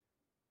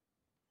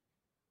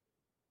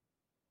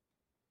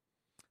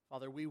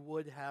Father, we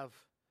would have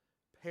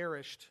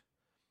perished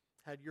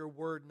had your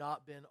word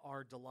not been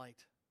our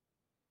delight.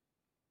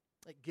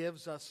 It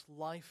gives us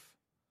life.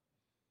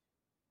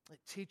 It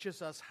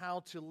teaches us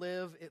how to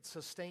live. It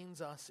sustains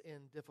us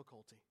in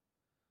difficulty.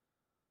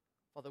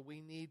 Father,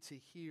 we need to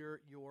hear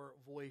your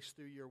voice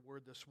through your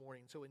word this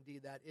morning. So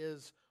indeed, that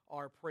is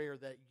our prayer,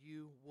 that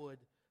you would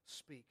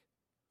speak.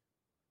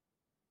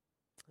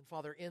 And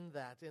Father, in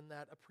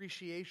that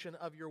appreciation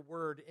of your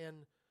word, in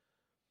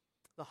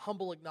the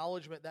humble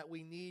acknowledgement that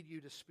we need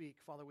you to speak,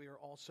 Father, we are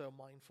also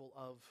mindful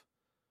of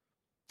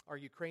our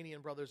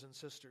Ukrainian brothers and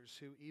sisters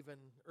who even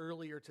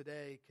earlier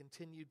today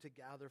continued to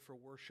gather for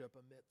worship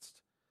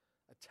amidst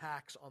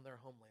attacks on their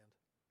homeland,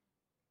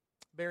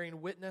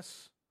 bearing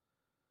witness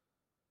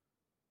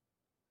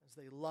as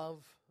they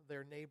love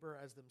their neighbor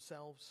as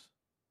themselves,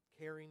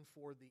 caring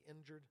for the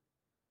injured,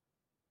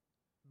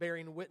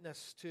 bearing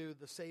witness to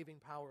the saving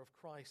power of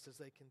Christ as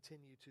they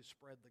continue to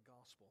spread the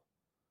gospel.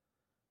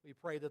 We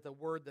pray that the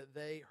word that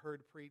they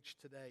heard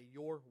preached today,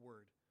 your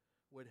word,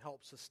 would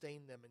help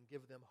sustain them and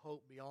give them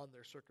hope beyond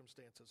their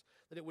circumstances,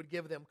 that it would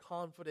give them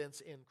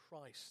confidence in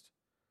Christ,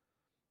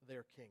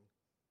 their King.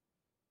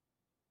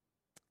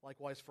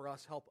 Likewise for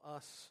us, help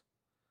us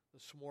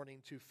this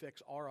morning to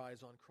fix our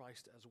eyes on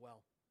Christ as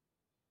well.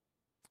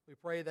 We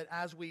pray that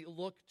as we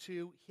look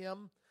to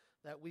him,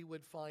 that we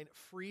would find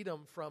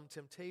freedom from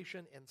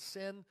temptation and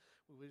sin.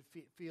 We would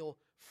feel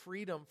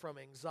freedom from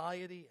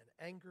anxiety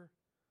and anger.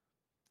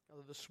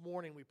 Father, this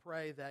morning we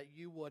pray that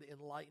you would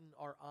enlighten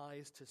our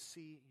eyes to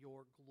see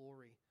your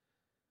glory,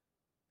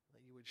 that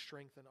you would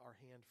strengthen our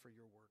hand for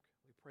your work.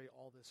 We pray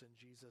all this in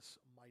Jesus'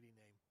 mighty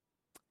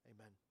name.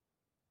 Amen.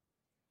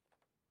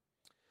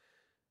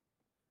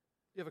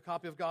 You have a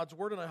copy of God's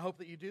Word, and I hope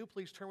that you do.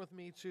 Please turn with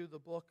me to the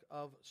book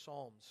of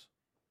Psalms.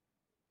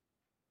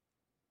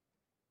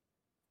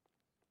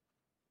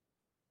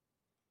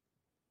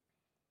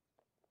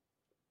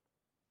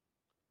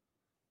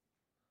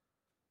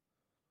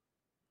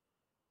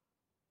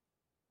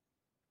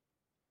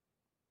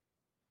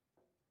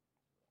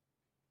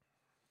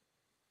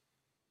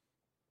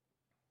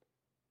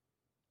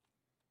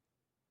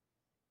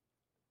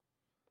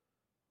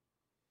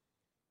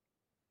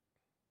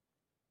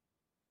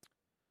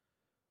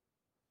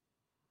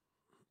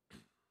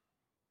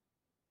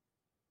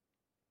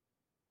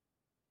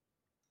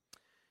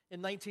 In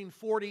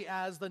 1940,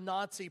 as the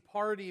Nazi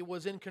Party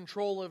was in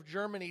control of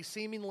Germany,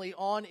 seemingly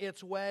on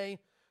its way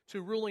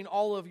to ruling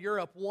all of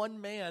Europe,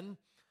 one man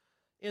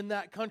in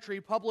that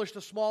country published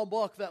a small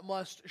book that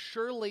must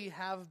surely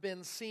have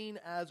been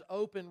seen as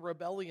open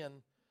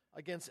rebellion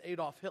against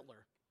Adolf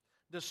Hitler.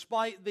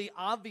 Despite the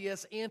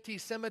obvious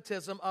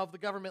anti-Semitism of the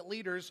government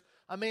leaders,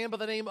 a man by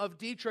the name of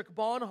Dietrich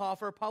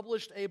Bonhoeffer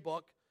published a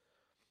book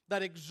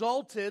that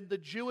exalted the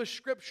Jewish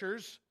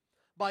scriptures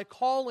by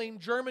calling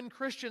German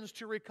Christians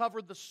to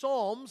recover the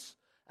Psalms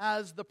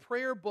as the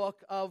prayer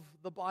book of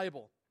the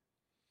Bible.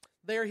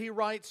 There he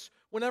writes,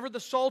 "Whenever the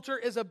Psalter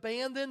is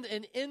abandoned,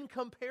 an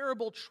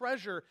incomparable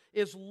treasure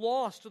is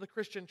lost to the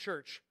Christian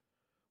church.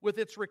 With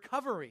its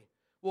recovery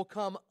will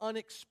come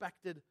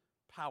unexpected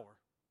power."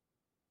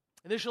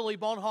 Initially,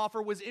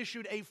 Bonhoeffer was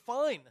issued a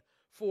fine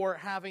for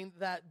having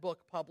that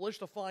book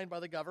published, a fine by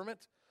the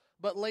government,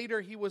 but later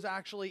he was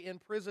actually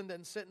imprisoned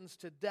and sentenced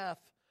to death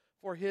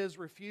for his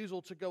refusal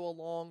to go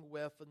along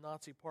with the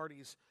Nazi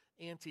Party's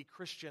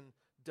anti-Christian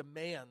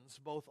demands,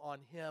 both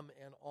on him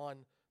and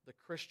on the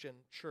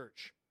Christian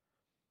church.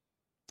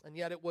 And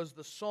yet it was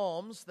the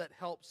Psalms that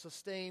helped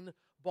sustain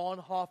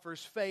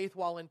Bonhoeffer's faith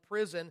while in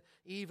prison,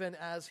 even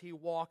as he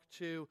walked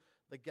to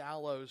the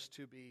gallows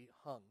to be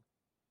hung.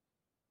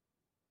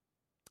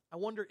 I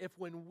wonder if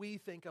when we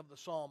think of the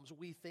Psalms,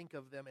 we think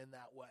of them in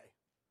that way.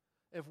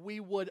 If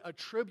we would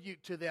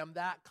attribute to them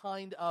that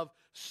kind of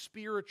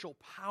spiritual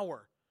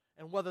power,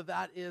 and whether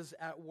that is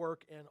at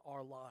work in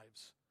our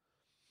lives.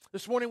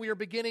 This morning we are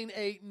beginning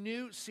a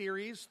new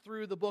series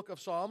through the book of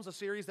Psalms, a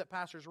series that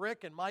Pastors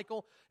Rick and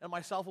Michael and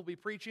myself will be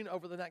preaching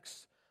over the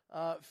next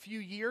few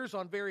years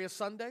on various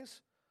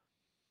Sundays.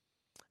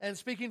 And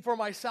speaking for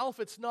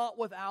myself, it's not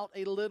without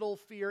a little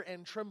fear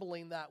and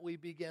trembling that we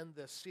begin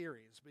this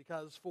series,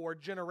 because for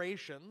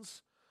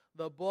generations,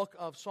 the book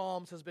of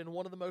Psalms has been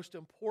one of the most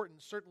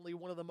important, certainly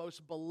one of the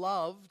most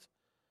beloved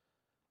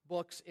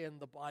books in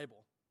the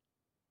Bible.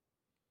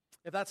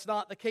 If that's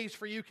not the case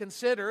for you,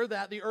 consider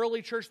that the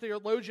early church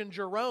theologian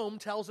Jerome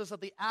tells us that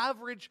the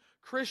average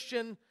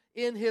Christian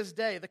in his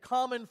day, the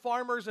common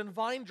farmers and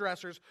vine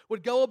dressers,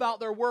 would go about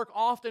their work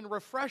often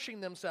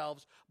refreshing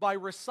themselves by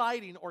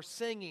reciting or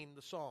singing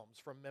the Psalms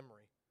from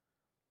memory.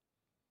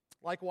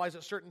 Likewise,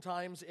 at certain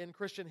times in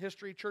Christian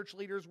history, church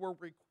leaders were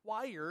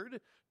required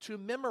to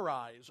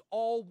memorize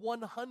all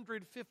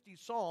 150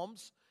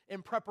 Psalms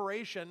in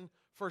preparation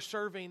for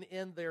serving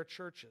in their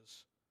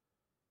churches.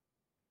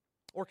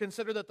 Or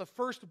consider that the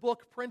first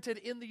book printed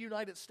in the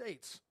United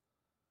States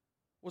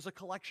was a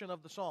collection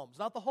of the Psalms.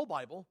 Not the whole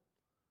Bible,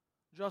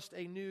 just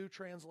a new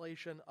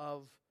translation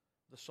of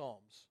the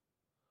Psalms.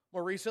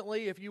 More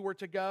recently, if you were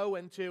to go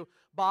and to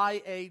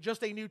buy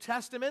just a New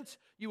Testament,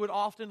 you would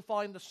often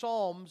find the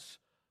Psalms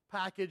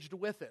packaged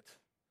with it.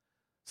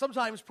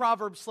 Sometimes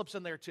Proverbs slips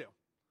in there too.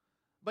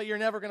 But you're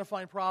never going to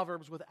find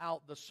Proverbs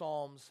without the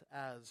Psalms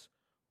as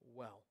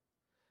well.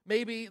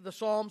 Maybe the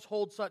Psalms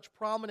hold such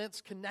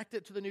prominence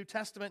connected to the New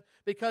Testament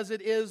because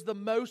it is the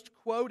most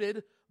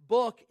quoted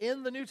book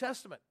in the New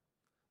Testament.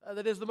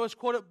 That is the most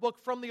quoted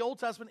book from the Old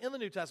Testament in the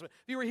New Testament.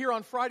 If you were here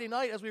on Friday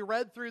night as we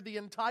read through the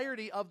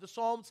entirety of the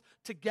Psalms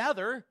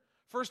together,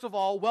 first of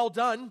all, well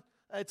done.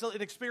 It's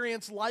an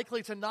experience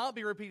likely to not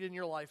be repeated in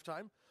your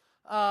lifetime.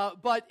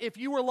 But if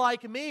you were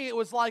like me, it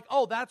was like,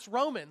 oh, that's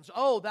Romans.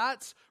 Oh,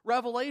 that's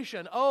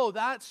Revelation. Oh,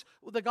 that's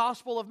the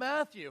Gospel of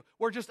Matthew.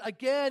 Where just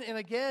again and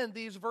again,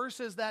 these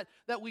verses that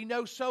we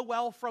know so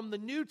well from the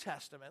New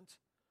Testament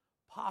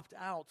popped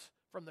out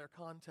from their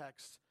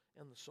context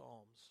in the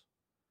Psalms.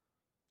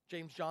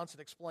 James Johnson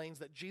explains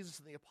that Jesus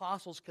and the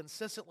apostles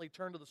consistently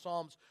turned to the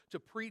Psalms to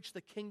preach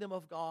the kingdom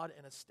of God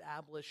and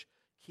establish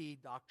key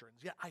doctrines.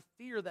 Yet I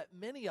fear that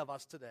many of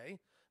us today,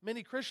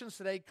 many Christians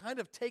today, kind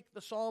of take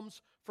the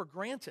Psalms for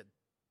granted.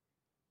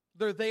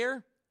 They're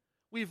there.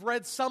 We've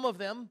read some of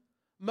them.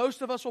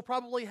 Most of us will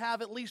probably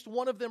have at least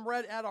one of them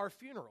read at our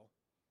funeral.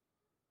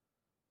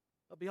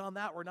 But beyond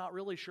that, we're not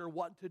really sure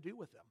what to do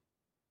with them.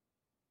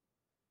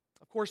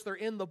 Of course, they're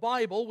in the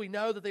Bible. We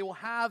know that they will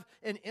have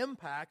an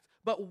impact.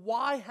 But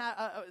why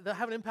they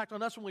have an impact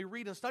on us when we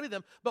read and study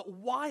them? But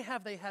why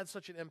have they had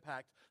such an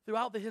impact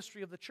throughout the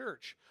history of the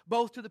church,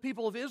 both to the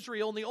people of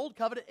Israel in the Old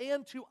Covenant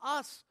and to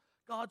us,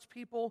 God's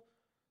people,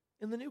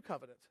 in the New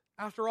Covenant?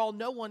 After all,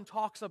 no one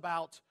talks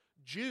about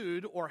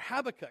Jude or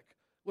Habakkuk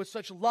with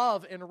such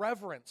love and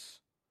reverence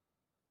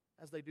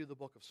as they do the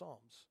book of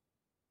Psalms.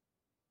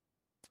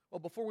 Well,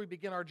 before we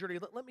begin our journey,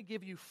 let me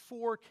give you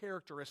 4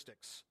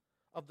 characteristics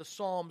of the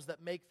Psalms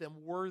that make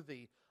them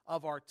worthy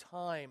of our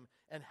time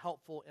and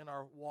helpful in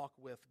our walk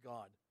with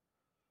God.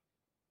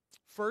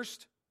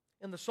 First,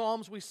 in the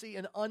Psalms, we see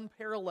an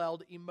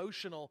unparalleled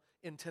emotional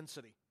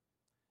intensity.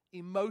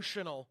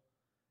 Emotional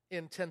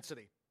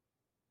intensity.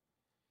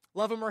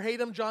 Love 'em or hate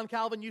 'em, John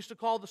Calvin used to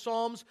call the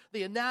Psalms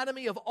the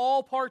anatomy of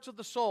all parts of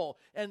the soul,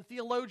 and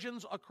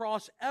theologians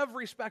across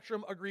every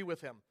spectrum agree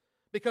with him.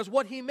 Because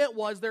what he meant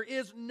was there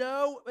is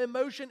no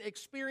emotion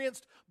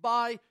experienced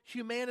by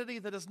humanity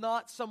that is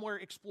not somewhere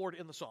explored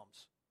in the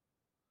Psalms.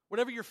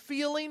 Whatever you're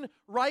feeling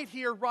right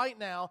here, right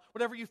now,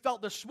 whatever you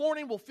felt this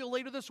morning, will feel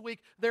later this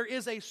week, there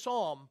is a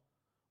psalm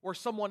where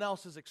someone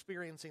else is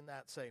experiencing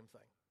that same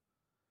thing.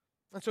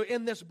 And so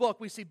in this book,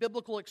 we see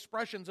biblical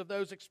expressions of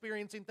those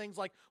experiencing things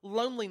like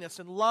loneliness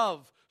and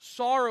love,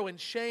 sorrow and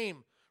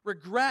shame,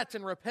 regret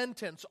and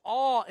repentance,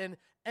 awe and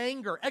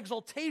anger,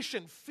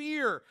 exultation,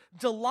 fear,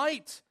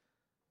 delight,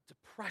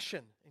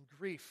 depression and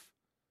grief,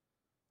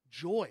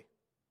 joy,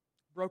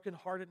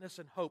 brokenheartedness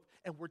and hope.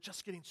 And we're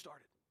just getting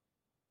started.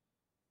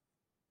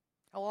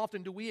 How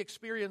often do we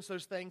experience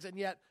those things and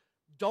yet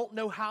don't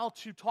know how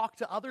to talk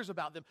to others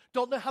about them,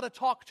 don't know how to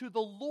talk to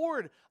the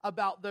Lord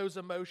about those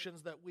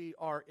emotions that we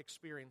are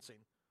experiencing?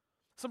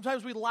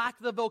 Sometimes we lack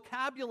the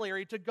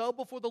vocabulary to go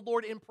before the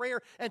Lord in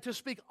prayer and to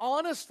speak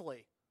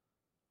honestly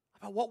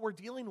about what we're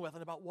dealing with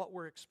and about what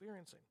we're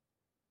experiencing.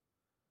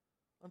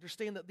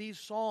 Understand that these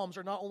Psalms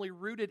are not only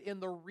rooted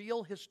in the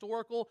real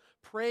historical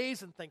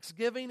praise and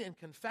thanksgiving and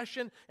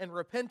confession and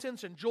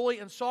repentance and joy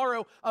and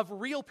sorrow of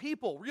real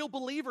people, real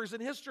believers in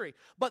history,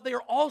 but they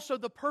are also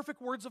the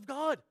perfect words of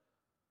God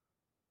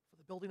for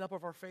the building up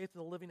of our faith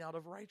and the living out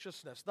of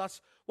righteousness.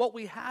 Thus, what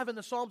we have in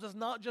the Psalms is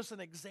not just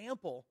an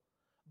example,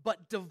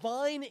 but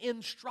divine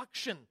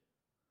instruction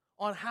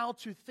on how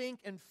to think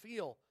and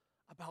feel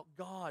about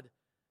God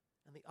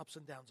and the ups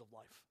and downs of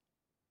life.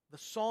 The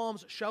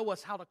Psalms show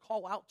us how to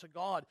call out to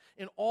God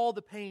in all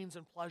the pains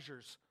and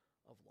pleasures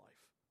of life.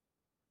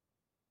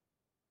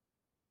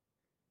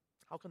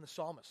 How can the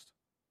psalmist,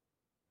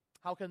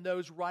 how can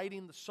those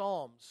writing the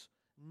Psalms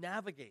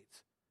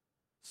navigate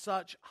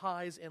such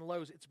highs and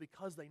lows? It's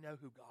because they know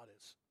who God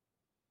is.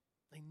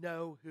 They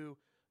know who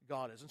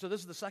God is. And so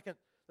this is the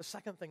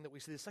second thing that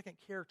we see, the second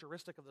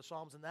characteristic of the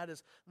Psalms, and that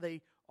is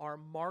they are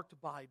marked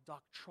by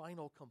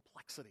doctrinal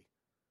complexity.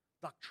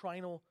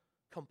 Doctrinal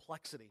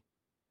complexity.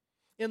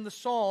 In the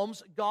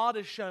Psalms, God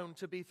is shown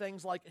to be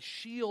things like a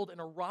shield and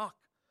a rock,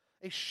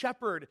 a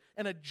shepherd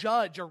and a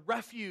judge, a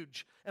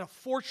refuge and a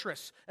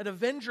fortress, an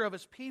avenger of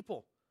his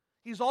people.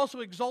 He's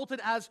also exalted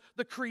as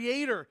the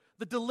creator,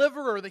 the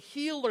deliverer, the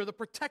healer, the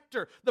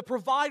protector, the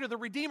provider, the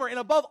redeemer, and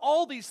above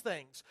all these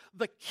things,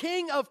 the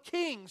King of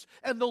kings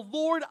and the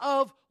Lord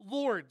of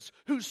lords,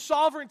 whose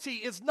sovereignty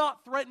is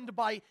not threatened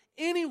by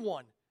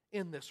anyone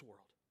in this world.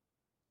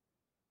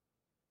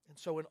 And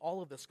so in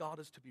all of this, God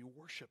is to be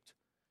worshiped.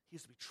 He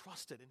is to be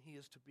trusted, and he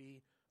is to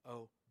be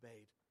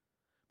obeyed.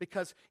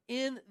 Because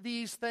in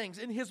these things,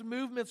 in his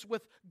movements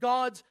with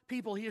God's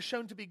people, he is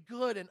shown to be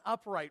good and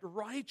upright,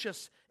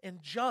 righteous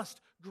and just,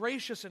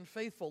 gracious and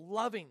faithful,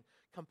 loving,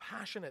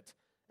 compassionate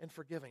and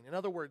forgiving. In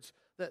other words,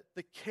 that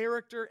the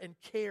character and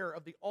care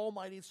of the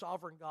almighty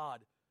sovereign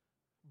God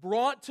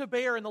brought to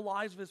bear in the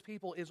lives of his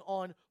people is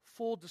on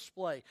full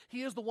display.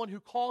 He is the one who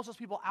calls his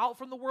people out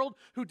from the world,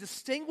 who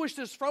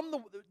distinguishes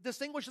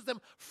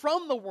them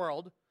from the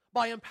world,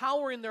 by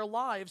empowering their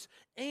lives,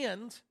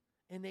 and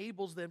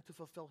enables them to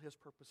fulfill His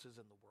purposes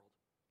in the world.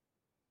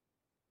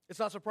 It's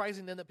not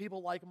surprising then that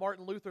people like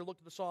Martin Luther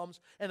looked at the Psalms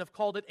and have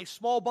called it a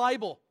small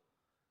Bible.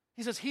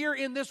 He says, here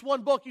in this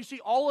one book, you see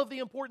all of the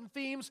important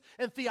themes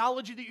and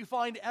theology that you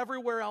find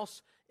everywhere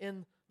else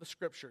in the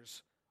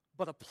Scriptures,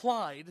 but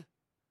applied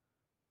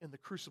in the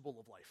crucible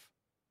of life.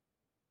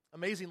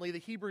 Amazingly, the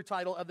Hebrew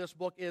title of this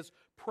book is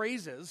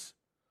Praises.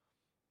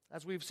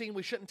 As we've seen,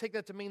 we shouldn't take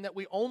that to mean that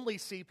we only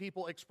see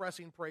people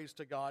expressing praise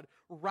to God.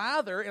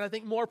 Rather, and I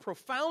think more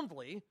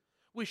profoundly,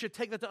 we should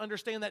take that to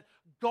understand that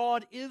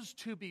God is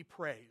to be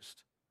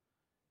praised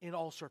in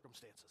all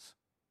circumstances.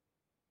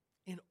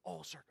 In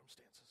all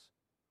circumstances.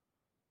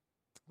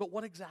 But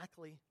what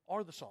exactly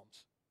are the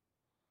Psalms?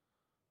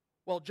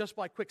 Well, just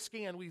by quick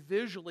scan, we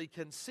visually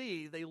can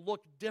see they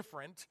look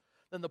different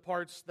than the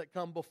parts that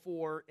come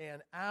before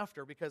and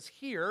after. Because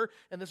here,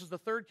 and this is the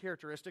third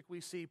characteristic, we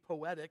see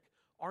poetic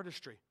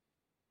artistry.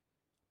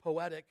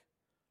 Poetic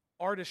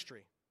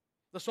artistry.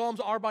 The Psalms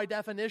are, by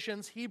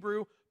definitions,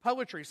 Hebrew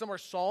poetry. Some are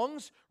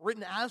songs,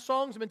 written as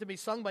songs, meant to be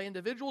sung by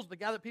individuals, the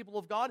gathered people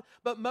of God,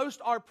 but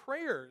most are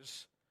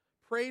prayers,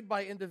 prayed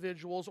by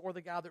individuals or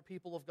the gathered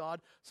people of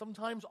God,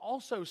 sometimes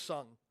also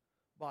sung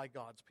by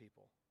God's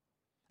people.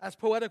 As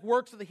poetic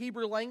works of the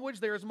Hebrew language,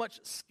 there is much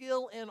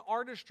skill and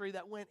artistry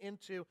that went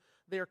into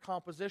their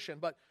composition.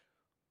 But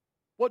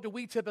what do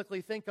we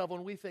typically think of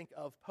when we think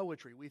of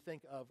poetry? We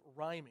think of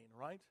rhyming,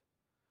 right?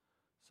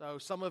 So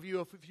some of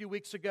you a few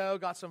weeks ago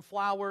got some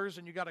flowers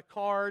and you got a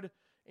card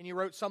and you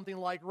wrote something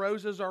like,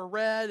 roses are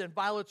red and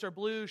violets are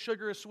blue,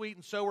 sugar is sweet,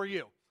 and so are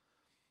you.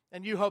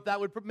 And you hope that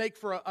would make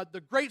for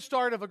the great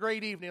start of a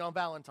great evening on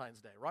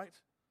Valentine's Day, right?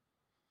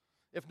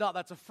 If not,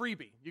 that's a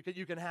freebie.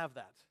 You can have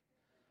that.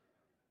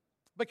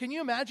 But can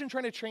you imagine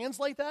trying to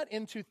translate that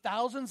into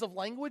thousands of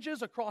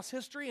languages across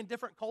history and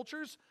different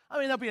cultures? I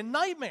mean, that'd be a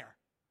nightmare.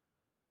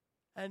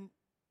 And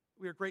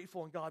we are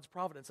grateful in God's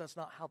providence. That's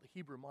not how the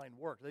Hebrew mind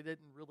worked. They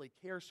didn't really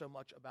care so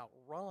much about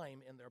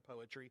rhyme in their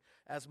poetry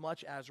as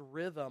much as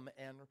rhythm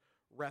and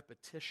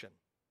repetition.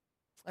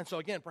 And so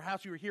again,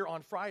 perhaps you were here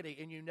on Friday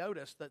and you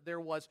noticed that there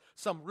was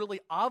some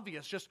really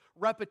obvious just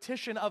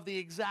repetition of the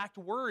exact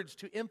words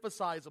to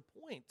emphasize a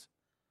point.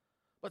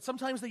 But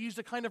sometimes they used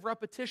a kind of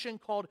repetition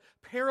called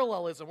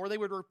parallelism, where they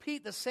would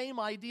repeat the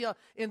same idea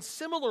in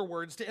similar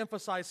words to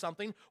emphasize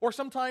something, or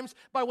sometimes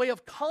by way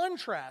of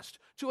contrast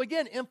to,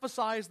 again,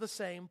 emphasize the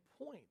same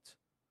point.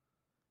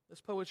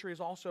 This poetry is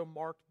also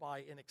marked by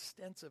an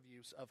extensive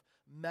use of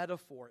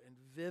metaphor and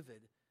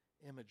vivid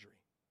imagery.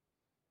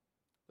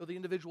 Though the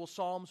individual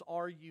psalms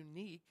are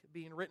unique,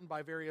 being written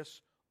by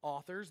various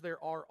authors,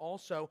 there are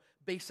also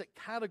basic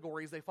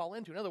categories they fall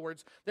into. In other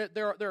words,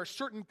 there are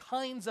certain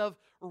kinds of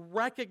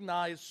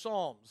recognized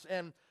psalms,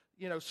 and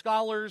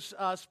scholars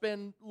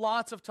spend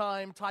lots of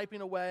time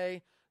typing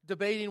away,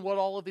 debating what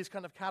all of these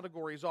kind of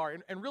categories are.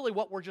 And really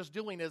what we're just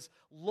doing is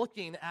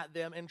looking at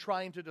them and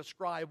trying to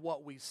describe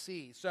what we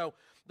see. So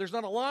there's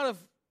not a lot of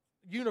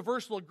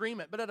universal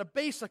agreement, but at a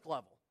basic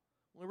level,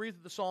 when we read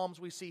through the Psalms,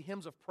 we see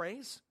hymns of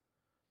praise.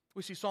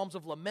 We see psalms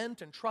of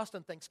lament and trust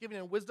and thanksgiving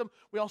and wisdom.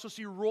 We also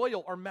see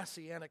royal or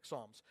messianic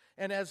psalms.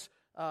 And as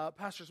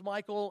Pastors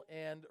Michael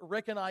and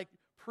Rick and I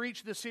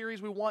preach this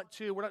series, we're not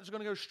just going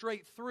to go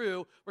straight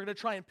through. We're going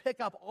to try and pick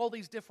up all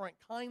these different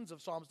kinds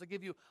of psalms to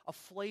give you a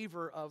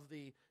flavor of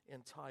the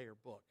entire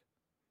book.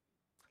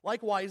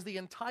 Likewise, the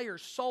entire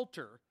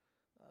Psalter,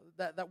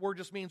 that word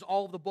just means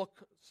all of the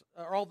book,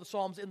 or all the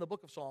psalms in the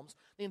book of Psalms.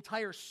 The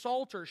entire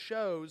Psalter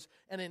shows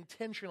an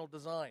intentional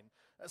design.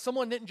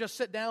 Someone didn't just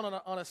sit down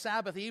on a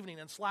Sabbath evening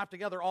and slap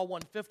together all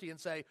 150 and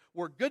say,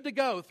 we're good to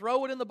go,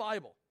 throw it in the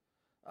Bible.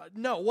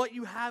 No, what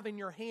you have in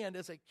your hand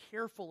is a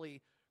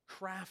carefully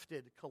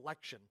crafted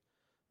collection.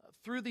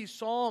 Through these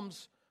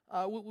Psalms,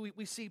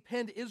 we see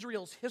penned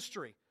Israel's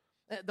history,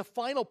 the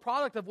final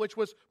product of which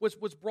was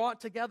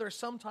brought together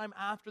sometime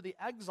after the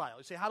exile.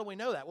 You say, how do we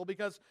know that? Well,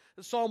 because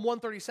Psalm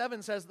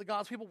 137 says that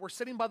God's people were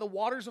sitting by the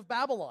waters of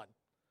Babylon.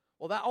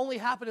 Well, that only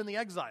happened in the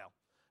exile.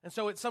 And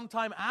so it's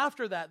sometime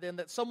after that then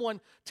that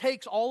someone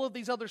takes all of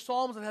these other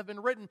psalms that have been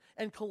written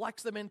and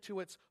collects them into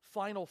its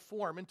final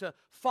form, into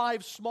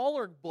 5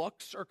 smaller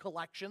books or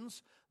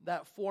collections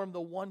that form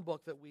the one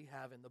book that we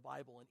have in the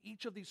Bible. And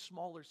each of these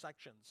smaller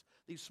sections,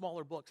 these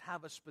smaller books,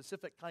 have a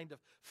specific kind of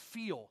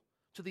feel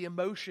to the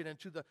emotion and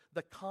to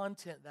the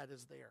content that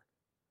is there.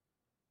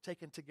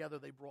 Taken together,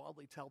 they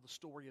broadly tell the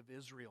story of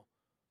Israel.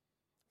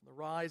 The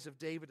rise of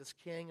David as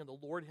king and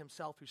the Lord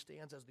himself who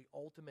stands as the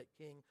ultimate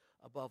king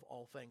above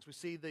all things. We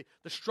see the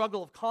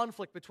struggle of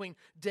conflict between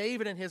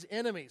David and his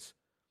enemies,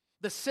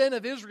 the sin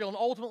of Israel, and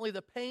ultimately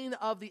the pain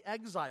of the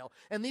exile.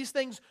 And these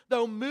things,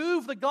 though,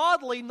 move the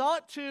godly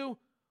not to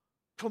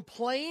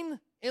complain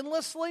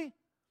endlessly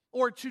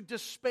or to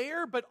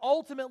despair, but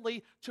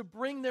ultimately to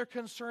bring their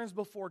concerns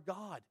before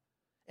God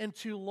and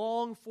to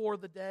long for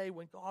the day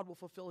when God will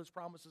fulfill his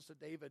promises to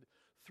David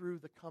through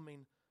the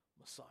coming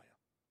Messiah.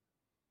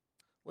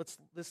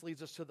 This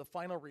leads us to the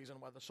final reason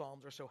why the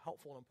Psalms are so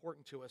helpful and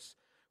important to us.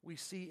 We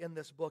see in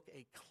this book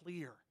a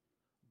clear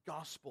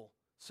gospel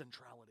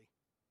centrality.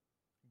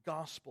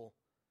 gospel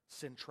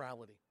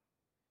centrality.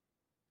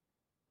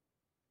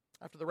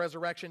 After the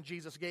resurrection,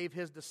 Jesus gave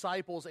his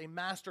disciples a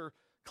master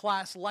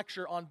class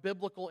lecture on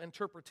biblical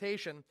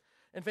interpretation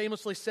and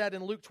famously said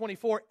in Luke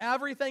 24,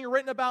 "Everything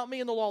written about me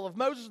in the law of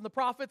Moses and the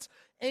prophets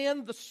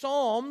and the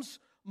Psalms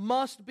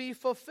must be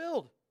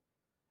fulfilled."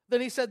 Then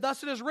he said,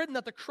 "Thus it is written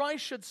that the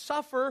Christ should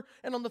suffer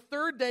and on the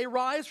third day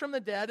rise from the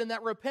dead, and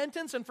that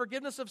repentance and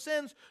forgiveness of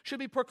sins should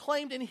be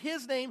proclaimed in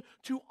his name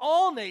to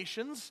all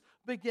nations,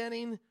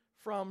 beginning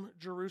from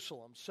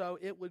Jerusalem." So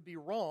it would be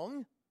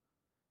wrong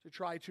to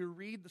try to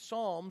read the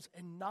Psalms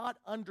and not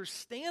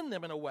understand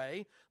them in a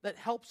way that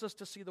helps us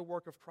to see the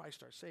work of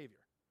Christ our Savior.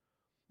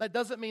 That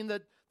doesn't mean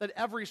that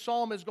every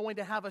psalm is going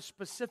to have a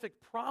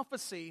specific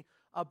prophecy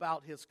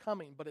about his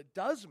coming, but it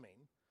does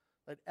mean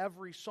that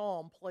every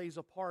psalm plays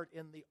a part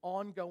in the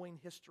ongoing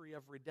history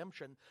of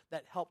redemption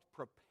that helped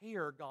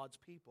prepare God's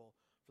people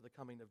for the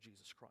coming of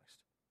Jesus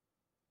Christ.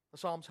 The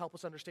Psalms help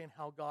us understand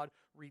how God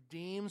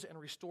redeems and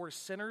restores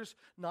sinners,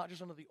 not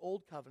just under the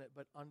old covenant,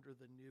 but under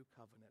the new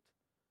covenant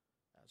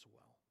as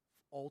well,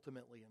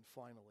 ultimately and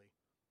finally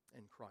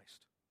in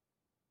Christ.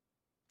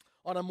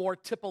 On a more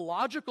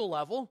typological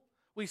level,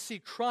 we see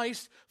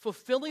Christ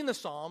fulfilling the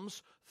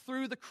Psalms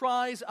through the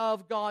cries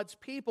of God's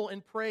people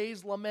in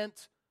praise,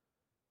 lament,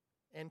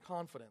 and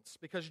confidence.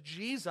 Because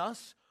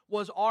Jesus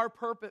was our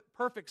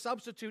perfect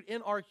substitute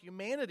in our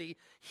humanity,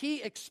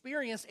 he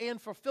experienced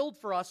and fulfilled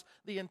for us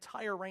the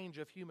entire range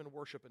of human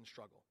worship and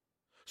struggle.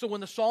 So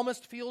when the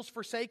psalmist feels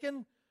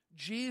forsaken,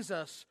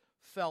 Jesus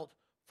felt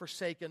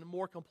forsaken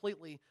more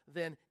completely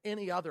than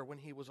any other when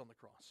he was on the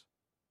cross.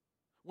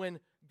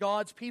 When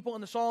God's people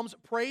in the Psalms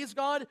praise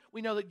God,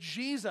 we know that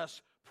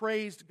Jesus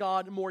praised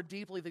God more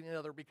deeply than any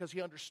other because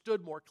he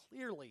understood more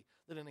clearly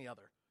than any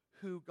other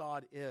who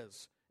God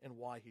is and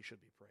why he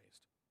should be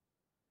praised.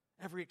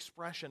 Every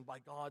expression by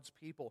God's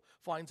people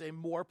finds a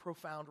more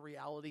profound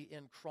reality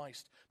in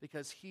Christ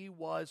because he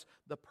was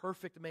the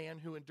perfect man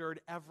who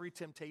endured every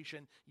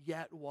temptation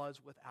yet was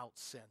without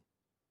sin.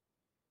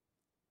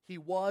 He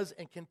was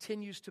and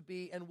continues to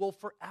be and will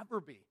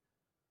forever be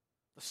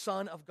the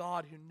Son of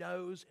God who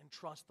knows and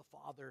trusts the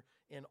Father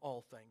in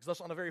all things.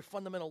 Thus, on a very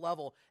fundamental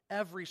level,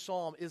 every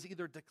psalm is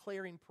either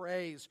declaring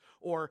praise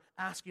or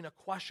asking a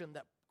question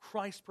that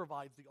Christ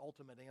provides the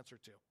ultimate answer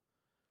to.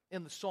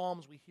 In the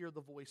Psalms, we hear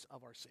the voice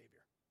of our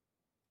Savior.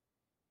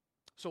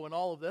 So in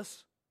all of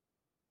this,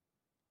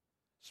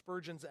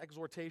 Spurgeon's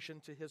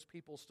exhortation to his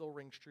people still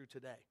rings true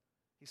today.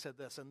 He said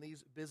this, "In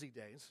these busy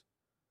days,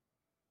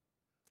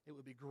 it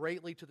would be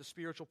greatly to the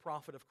spiritual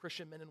profit of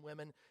Christian men and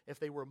women if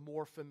they were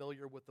more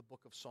familiar with the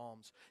book of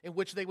Psalms, in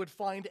which they would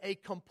find a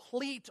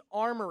complete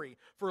armory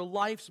for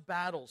life's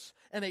battles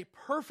and a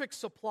perfect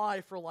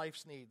supply for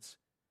life's needs.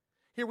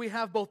 Here we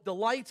have both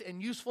delight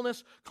and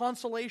usefulness,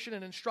 consolation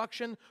and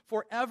instruction.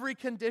 For every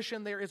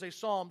condition there is a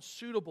psalm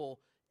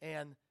suitable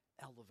and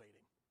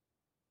elevating."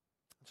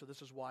 And so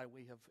this is why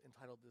we have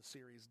entitled this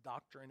series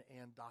Doctrine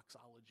and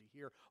Doxology.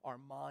 Here our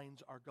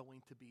minds are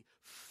going to be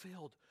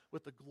filled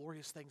with the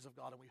glorious things of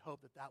God, and we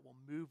hope that that will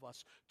move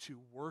us to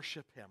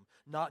worship him,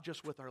 not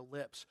just with our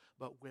lips,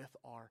 but with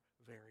our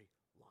very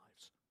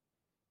lives.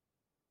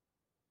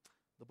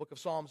 The book of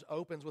Psalms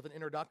opens with an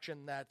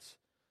introduction that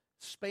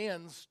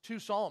spans two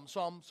psalms.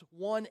 Psalms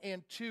 1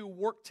 and 2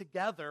 work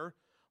together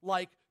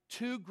like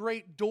two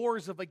great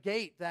doors of a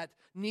gate that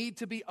need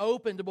to be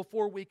opened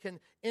before we can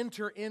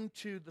enter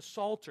into the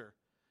Psalter.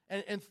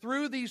 And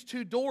through these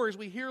two doors,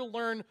 we here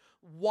learn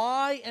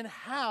why and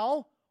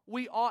how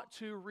we ought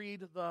to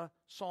read the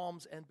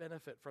Psalms and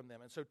benefit from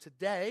them. And so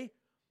today,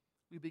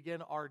 we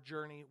begin our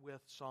journey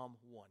with Psalm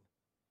 1.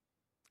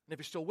 And if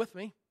you're still with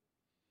me,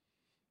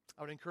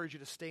 I would encourage you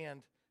to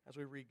stand as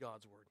we read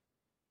God's Word.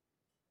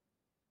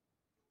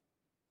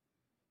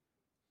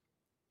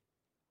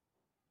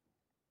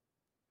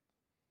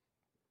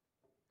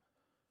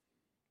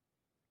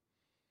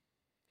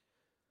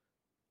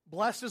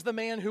 Blessed is the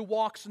man who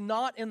walks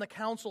not in the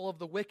counsel of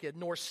the wicked,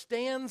 nor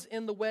stands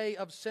in the way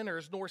of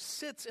sinners, nor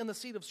sits in the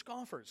seat of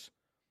scoffers.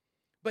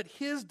 But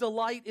his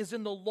delight is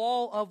in the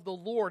law of the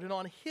Lord, and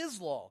on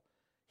his law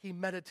he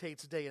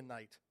meditates day and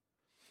night.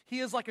 He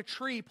is like a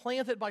tree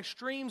planted by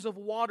streams of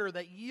water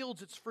that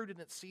yields its fruit in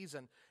its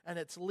season, and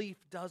its leaf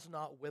does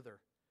not wither.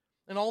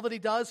 In all that he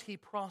does, he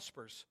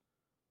prospers.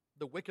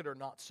 The wicked are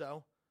not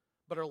so,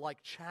 but are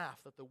like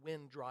chaff that the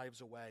wind drives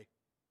away.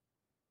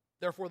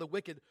 Therefore, the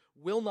wicked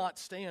will not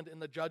stand in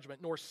the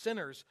judgment, nor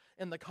sinners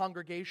in the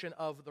congregation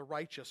of the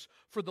righteous.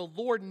 For the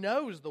Lord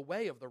knows the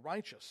way of the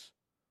righteous,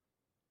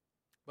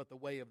 but the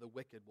way of the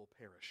wicked will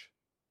perish.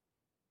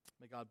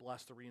 May God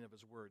bless the reading of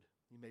his word.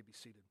 You may be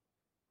seated.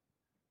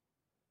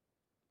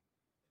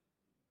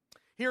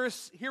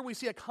 Here we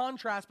see a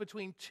contrast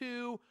between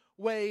two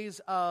ways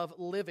of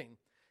living.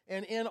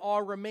 And in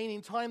our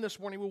remaining time this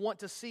morning, we want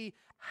to see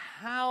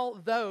how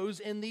those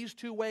in these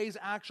two ways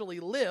actually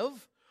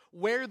live,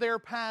 where their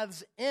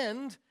paths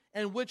end,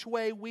 and which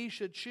way we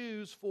should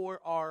choose for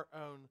our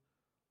own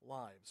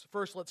lives.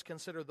 First, let's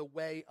consider the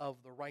way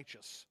of the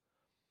righteous.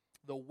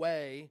 The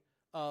way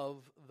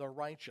of the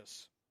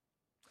righteous.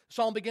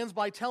 Psalm begins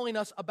by telling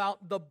us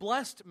about the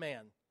blessed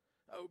man.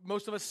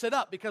 Most of us sit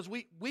up because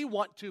we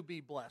want to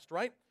be blessed,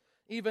 right?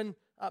 Even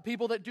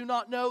people that do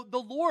not know the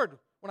Lord,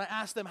 when I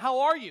ask them, how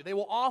are you? They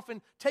will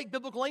often take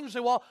biblical language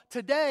and say, well,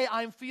 today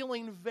I'm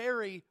feeling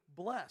very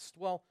blessed.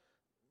 Well,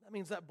 that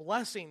means that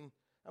blessing,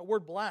 that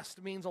word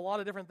blessed, means a lot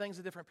of different things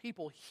to different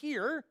people.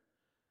 Here,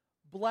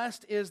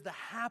 blessed is the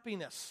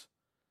happiness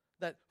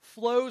that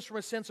flows from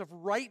a sense of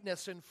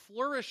rightness and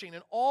flourishing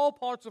in all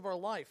parts of our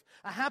life.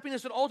 A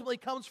happiness that ultimately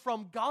comes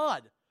from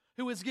God,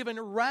 who has given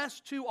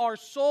rest to our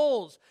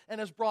souls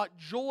and has brought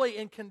joy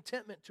and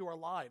contentment to our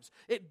lives.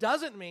 It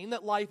doesn't mean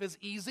that life is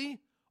easy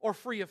or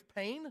free of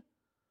pain,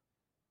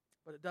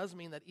 but it does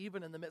mean that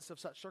even in the midst of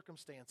such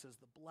circumstances,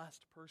 the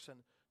blessed person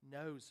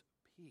knows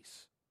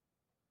peace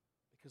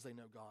because they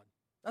know God.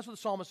 That's what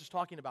the psalmist is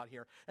talking about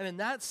here. And in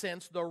that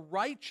sense, the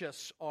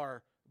righteous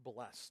are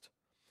blessed.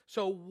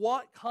 So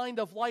what kind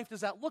of life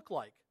does that look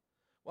like?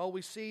 Well,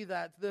 we see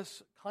that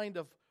this kind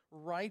of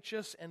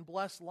righteous and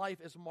blessed life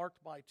is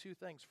marked by two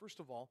things. First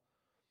of all,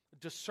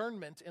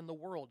 discernment in the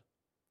world.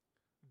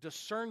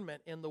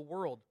 Discernment in the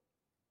world.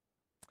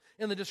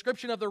 In the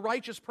description of the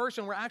righteous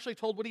person, we're actually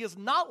told what he is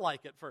not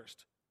like at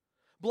first.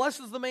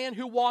 Blessed is the man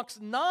who walks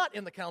not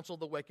in the counsel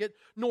of the wicked,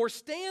 nor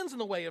stands in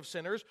the way of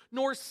sinners,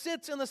 nor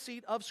sits in the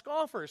seat of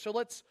scoffers. So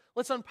let's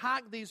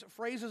unpack these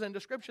phrases and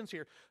descriptions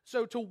here.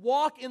 So to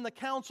walk in the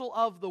counsel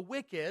of the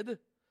wicked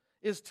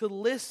is to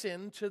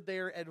listen to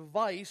their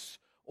advice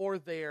or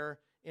their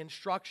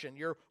instruction.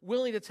 You're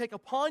willing to take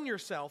upon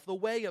yourself the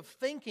way of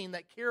thinking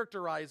that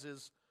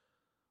characterizes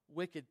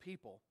wicked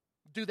people.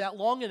 Do that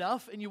long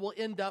enough and you will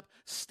end up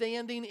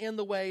standing in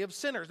the way of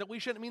sinners. Now, we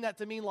shouldn't mean that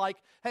to mean like,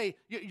 hey,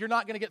 you're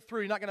not going to get through,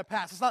 you're not going to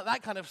pass. It's not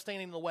that kind of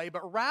standing in the way,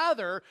 but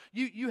rather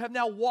you have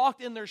now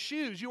walked in their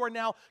shoes. You are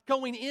now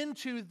going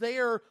into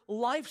their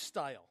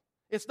lifestyle.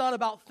 It's not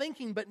about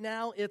thinking, but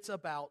now it's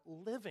about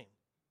living.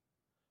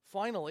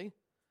 Finally,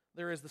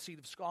 there is the seat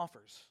of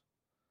scoffers.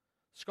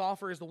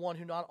 Scoffer is the one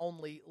who not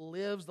only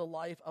lives the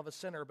life of a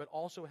sinner, but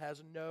also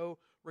has no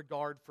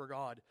regard for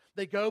God.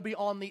 They go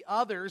beyond the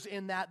others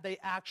in that they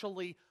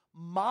actually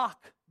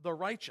mock the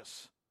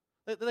righteous.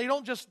 They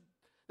don't just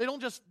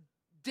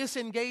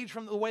disengage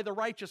from the way the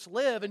righteous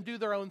live and do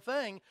their own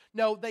thing.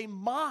 No, they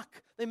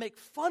mock, they make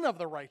fun of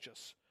the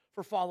righteous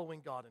for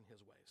following God in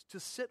his ways. To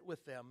sit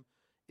with them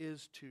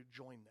is to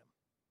join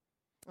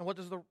them. And what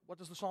does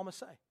the psalmist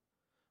say?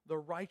 The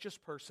righteous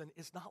person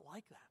is not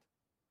like that.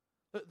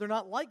 They're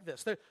not like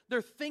this.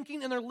 Their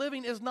thinking and their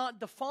living is not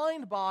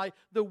defined by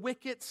the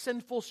wicked,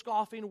 sinful,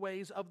 scoffing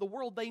ways of the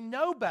world. They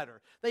know better.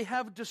 They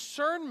have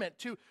discernment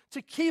to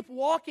keep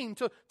walking,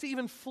 to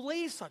even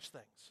flee such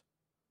things.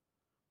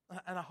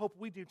 And I hope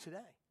we do today.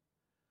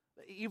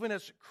 Even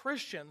as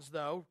Christians,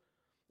 though,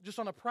 just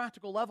on a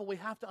practical level, we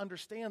have to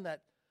understand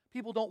that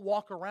people don't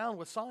walk around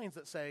with signs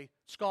that say,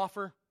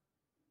 scoffer,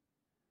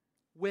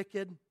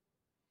 wicked,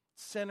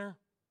 sinner,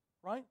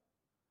 right?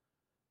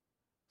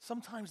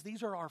 Sometimes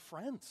these are our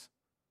friends.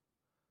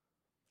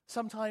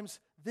 Sometimes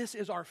this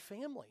is our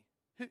family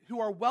who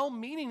are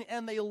well-meaning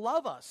and they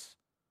love us.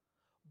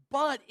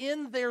 But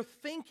in their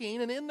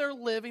thinking and in their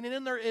living and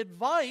in their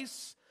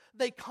advice,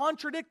 they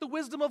contradict the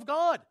wisdom of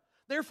God.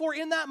 Therefore,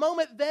 in that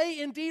moment, they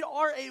indeed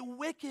are a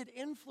wicked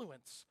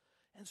influence.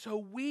 And so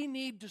we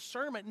need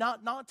discernment,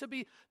 not to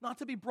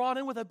be brought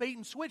in with a bait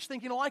and switch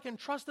thinking, oh, I can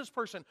trust this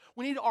person.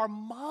 We need our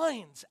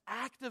minds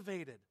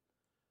activated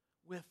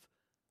with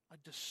a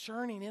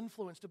discerning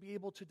influence to be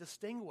able to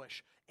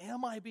distinguish,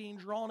 am I being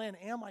drawn in,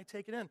 am I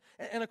taken in?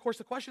 And of course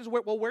the question is,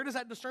 where does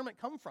that discernment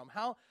come from?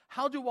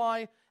 How do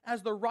I,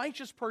 as the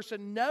righteous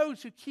person, know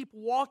to keep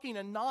walking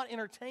and not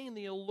entertain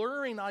the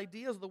alluring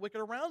ideas of the wicked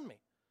around me?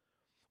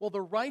 Well,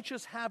 the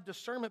righteous have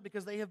discernment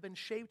because they have been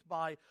shaped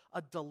by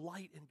a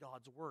delight in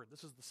God's word.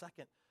 This is the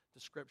second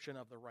description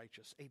of the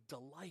righteous, a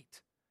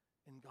delight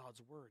in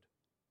God's word.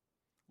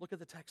 Look at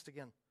the text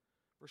again.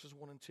 Verses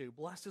 1 and 2,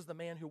 blessed is the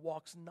man who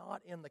walks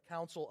not in the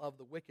counsel of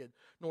the wicked,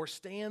 nor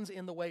stands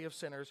in the way of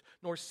sinners,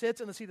 nor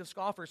sits in the seat of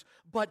scoffers,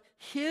 but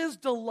his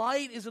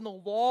delight is in the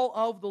law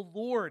of the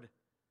Lord,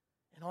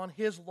 and on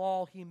his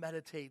law he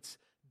meditates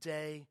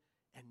day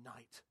and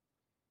night.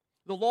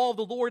 The law of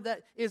the Lord,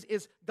 that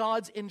is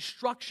God's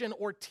instruction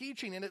or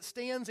teaching, and it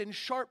stands in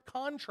sharp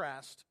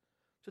contrast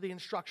to the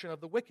instruction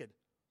of the wicked.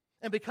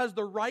 And because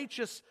the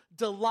righteous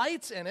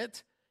delights in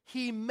it,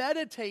 he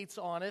meditates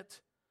on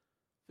it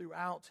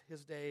throughout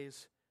his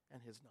days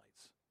and his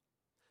nights.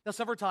 Now,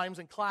 several times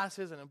in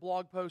classes and in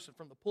blog posts and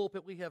from the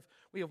pulpit, we have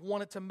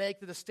wanted to make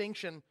the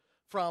distinction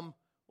from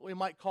what we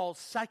might call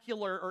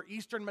secular or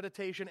Eastern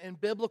meditation and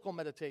biblical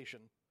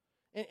meditation.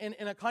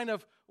 In a kind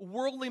of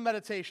worldly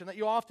meditation that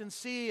you often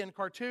see in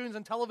cartoons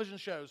and television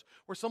shows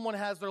where someone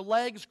has their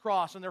legs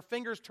crossed and their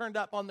fingers turned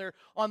up on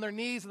their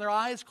knees and their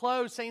eyes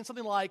closed, saying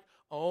something like,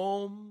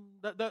 Om.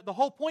 The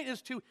whole point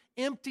is to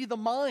empty the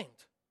mind.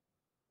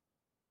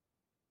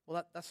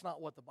 Well, that's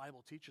not what the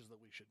Bible teaches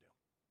that we should do.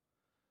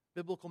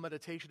 Biblical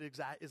meditation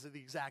is the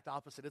exact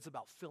opposite. It's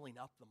about filling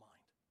up the mind.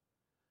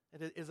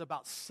 It is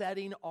about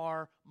setting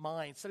our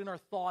minds, setting our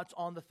thoughts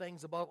on the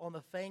things above, on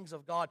the things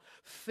of God,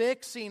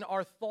 fixing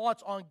our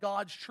thoughts on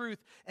God's truth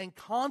and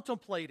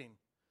contemplating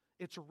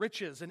its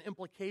riches and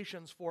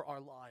implications for our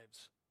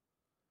lives.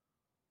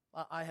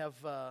 I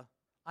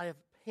have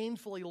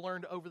painfully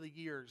learned over the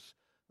years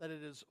that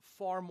it is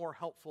far more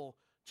helpful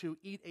to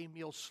eat a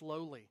meal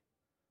slowly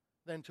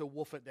than to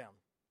wolf it down,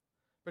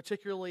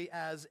 particularly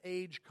as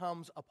age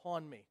comes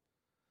upon me.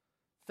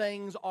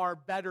 Things are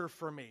better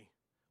for me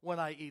when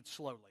I eat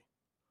slowly.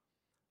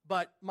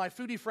 But my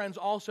foodie friends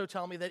also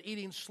tell me that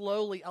eating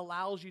slowly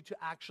allows you to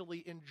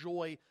actually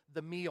enjoy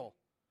the meal,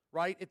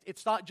 right?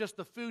 It's not just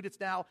the food, it's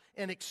now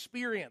an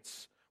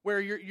experience where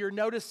you're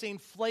noticing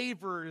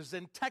flavors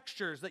and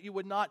textures that you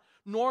would not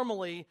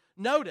normally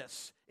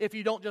notice if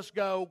you don't just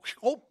go,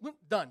 oh,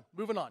 done,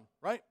 moving on,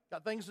 right?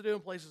 Got things to do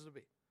and places to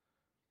be.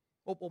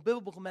 Well,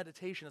 biblical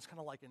meditation is kind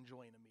of like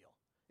enjoying a meal.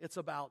 It's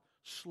about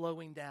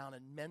slowing down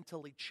and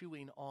mentally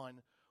chewing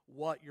on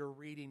what you're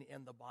reading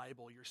in the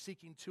Bible. You're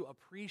seeking to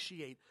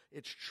appreciate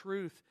its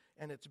truth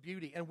and its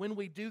beauty. And when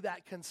we do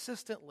that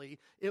consistently,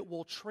 it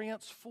will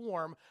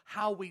transform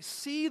how we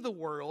see the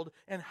world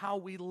and how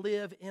we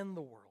live in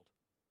the world.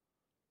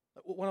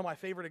 One of my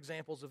favorite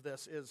examples of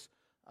this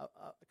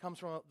comes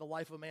from the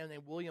life of a man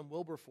named William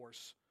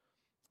Wilberforce,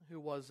 who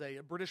was a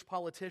British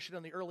politician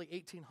in the early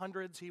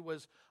 1800s. He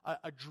was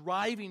a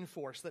driving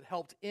force that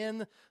helped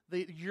end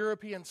the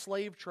European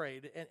slave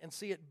trade and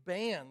see it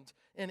banned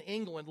in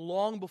England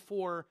long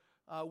before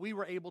we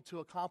were able to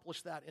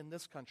accomplish that in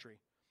this country.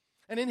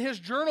 And in his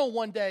journal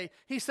one day,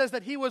 he says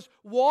that he was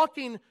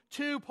walking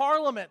to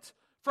Parliament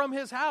from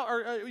his house,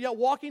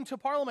 walking to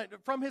Parliament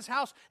from his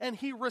house, and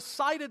he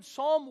recited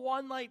Psalm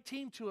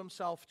 119 to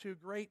himself to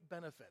great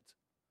benefit.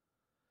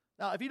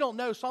 Now, if you don't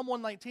know, Psalm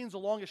 119 is the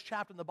longest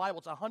chapter in the Bible.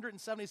 It's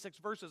 176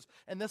 verses,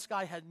 and this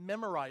guy had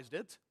memorized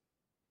it.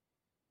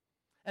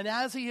 And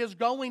as he is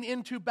going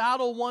into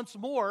battle once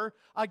more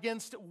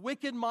against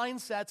wicked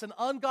mindsets and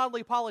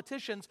ungodly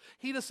politicians,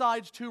 he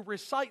decides to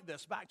recite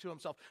this back to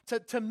himself,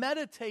 to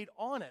meditate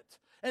on it.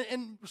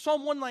 And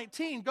Psalm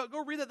 119,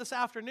 go read it this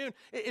afternoon.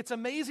 It's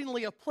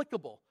amazingly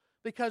applicable,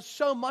 because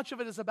so much of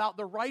it is about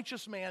the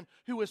righteous man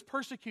who is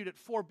persecuted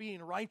for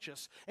being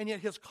righteous. And yet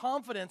his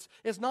confidence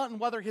is not in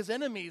whether his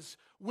enemies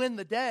win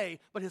the day,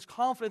 but his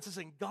confidence is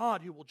in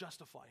God who will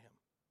justify him.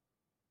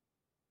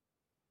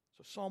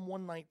 So Psalm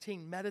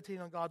 119,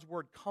 meditating on God's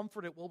word,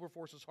 comforted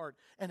Wilberforce's heart,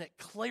 and it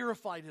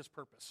clarified his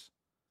purpose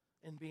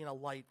in being a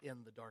light in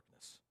the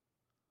darkness.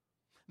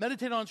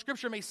 Meditating on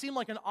Scripture may seem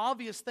like an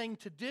obvious thing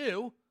to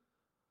do,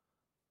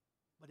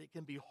 but it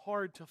can be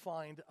hard to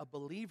find a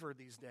believer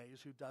these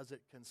days who does it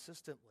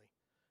consistently,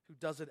 who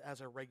does it as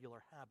a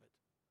regular habit.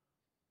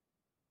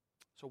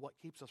 So what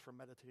keeps us from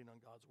meditating on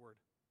God's word?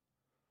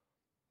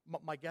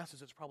 My guess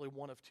is it's probably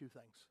one of two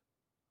things.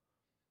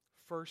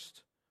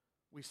 First,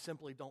 we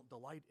simply don't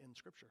delight in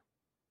Scripture.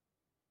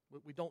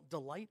 We don't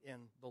delight in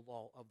the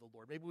law of the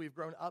Lord. Maybe we've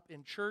grown up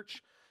in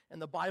church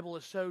and the Bible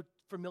is so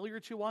familiar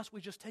to us,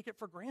 we just take it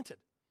for granted.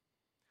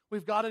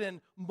 We've got it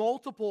in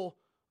multiple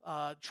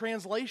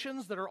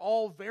translations that are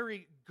all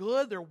very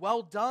good. They're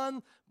well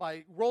done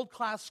by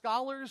world-class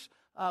scholars.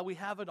 We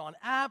have it on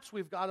apps.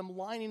 We've got them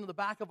lining the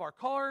back of our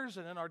cars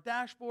and in our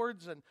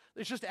dashboards, and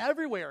it's just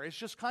everywhere. It's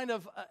just kind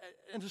of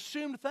an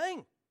assumed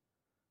thing.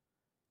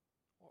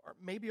 Or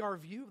maybe our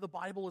view of the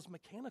Bible is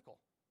mechanical.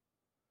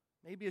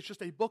 Maybe it's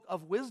just a book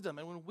of wisdom,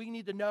 and when we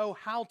need to know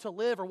how to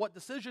live or what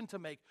decision to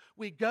make,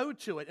 we go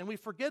to it, and we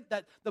forget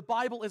that the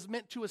Bible is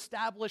meant to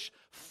establish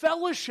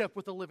fellowship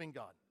with the living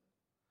God.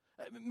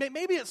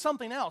 Maybe it's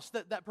something else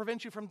that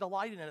prevents you from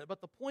delighting in it,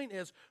 but the point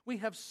is we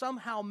have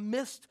somehow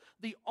missed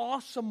the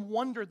awesome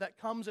wonder that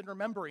comes in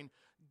remembering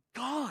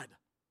God.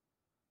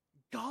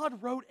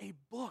 God wrote a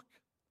book.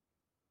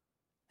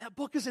 That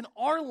book is in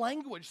our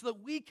language so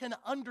that we can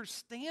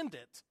understand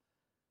it.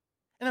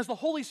 And as the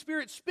Holy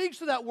Spirit speaks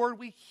to that word,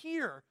 we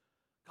hear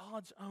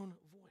God's own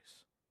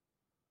voice.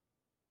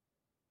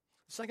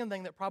 The second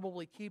thing that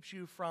probably keeps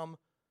you from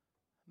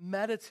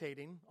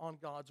meditating on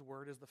God's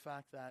word is the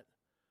fact that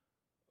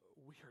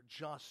we are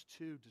just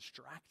too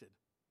distracted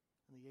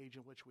in the age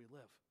in which we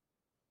live.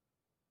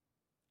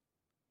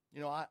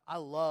 You know, I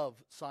love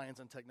science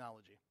and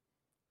technology.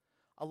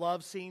 I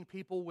love seeing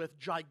people with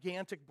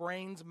gigantic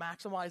brains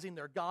maximizing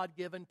their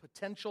God-given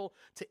potential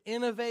to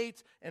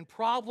innovate and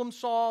problem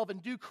solve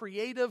and do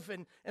creative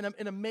and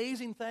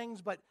amazing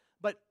things. But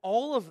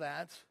all of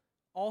that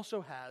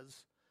also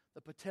has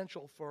the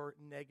potential for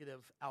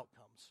negative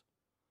outcomes.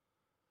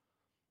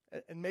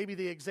 And maybe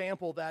the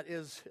example that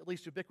is at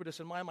least ubiquitous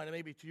in my mind, and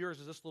maybe to yours,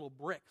 is this little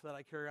brick that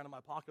I carry around in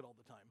my pocket all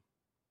the time.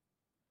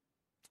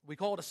 We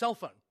call it a cell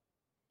phone.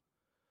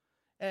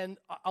 And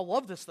I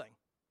love this thing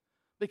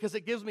because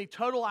it gives me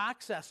total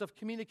access of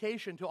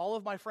communication to all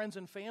of my friends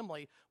and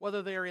family,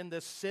 whether they're in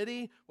this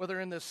city, whether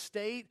in this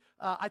state.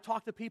 I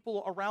talk to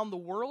people around the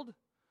world.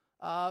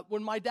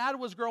 When my dad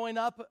was growing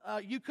up,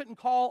 you couldn't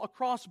call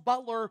across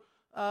Butler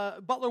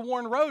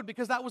Warren Road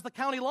because that was the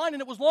county line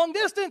and it was long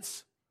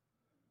distance.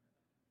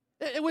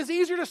 It was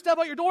easier to step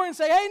out your door and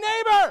say, hey,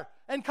 neighbor,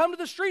 and come to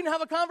the street and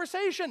have a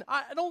conversation.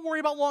 Don't worry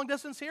about long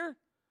distance here.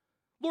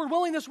 Lord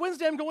willing, this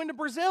Wednesday I'm going to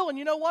Brazil, and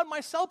you know what?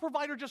 My cell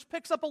provider just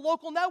picks up a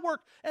local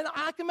network, and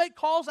I can make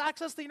calls,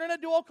 access the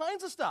internet, do all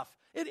kinds of stuff.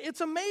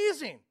 It's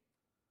amazing.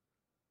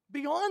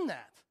 Beyond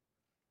that,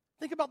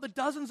 think about the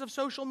dozens of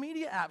social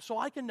media apps, so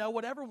I can know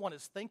what everyone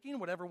is thinking,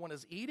 what everyone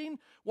is eating,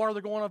 where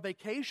they're going on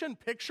vacation,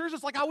 pictures.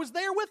 It's like I was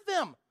there with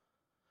them.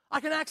 I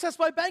can access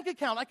my bank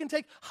account. I can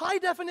take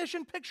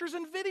high-definition pictures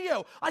and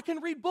video. I can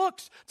read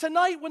books.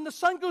 Tonight, when the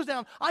sun goes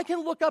down, I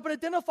can look up and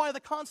identify the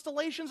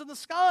constellations in the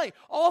sky,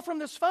 all from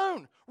this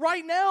phone.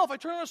 Right now, if I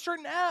turn on a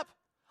certain app,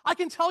 I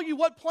can tell you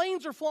what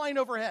planes are flying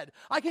overhead.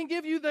 I can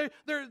give you the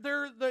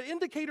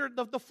indicator,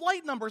 the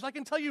flight numbers. I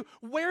can tell you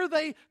where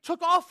they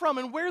took off from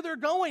and where they're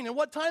going and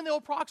what time they'll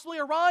approximately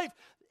arrive.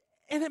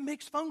 And it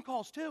makes phone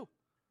calls, too.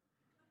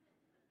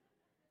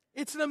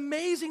 It's an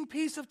amazing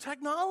piece of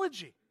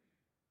technology.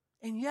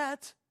 And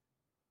yet,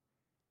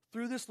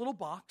 through this little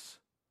box,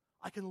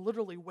 I can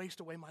literally waste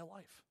away my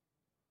life.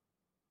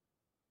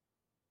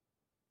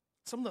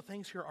 Some of the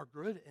things here are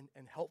good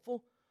and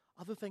helpful.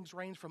 Other things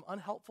range from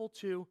unhelpful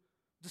to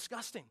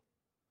disgusting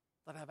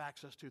that I have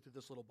access to through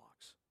this little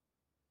box.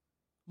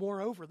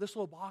 Moreover, this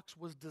little box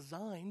was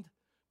designed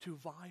to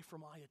vie for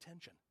my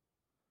attention.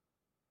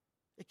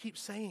 It keeps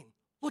saying,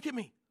 look at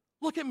me,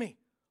 look at me.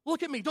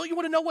 Look at me. Don't you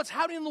want to know what's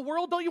happening in the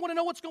world? Don't you want to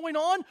know what's going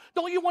on?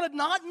 Don't you want to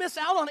not miss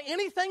out on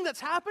anything that's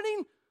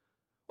happening?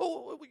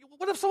 Oh,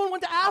 what if someone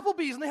went to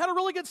Applebee's and they had a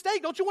really good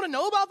steak? Don't you want to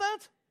know about that?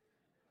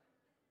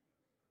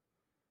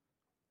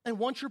 And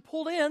once you're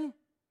pulled in,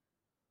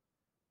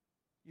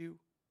 you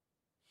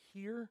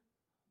hear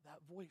that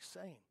voice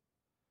saying,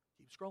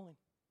 keep scrolling,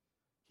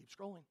 keep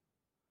scrolling,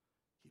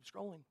 keep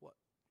scrolling.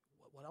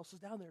 What else is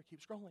down there?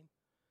 Keep scrolling,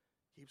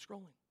 keep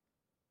scrolling.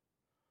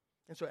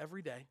 And so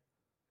every day,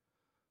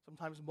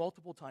 sometimes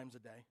multiple times a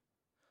day,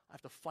 I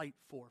have to fight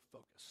for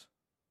focus.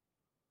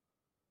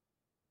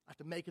 I have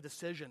to make a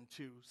decision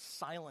to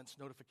silence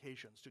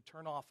notifications, to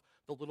turn off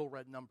the little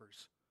red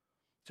numbers,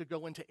 to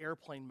go into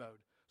airplane mode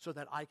so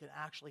that I can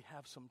actually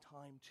have some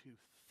time to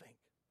think,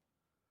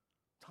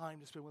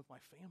 time to spend with my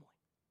family,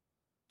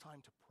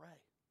 time to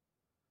pray,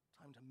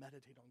 time to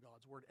meditate on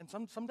God's word. And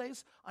some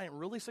days I am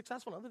really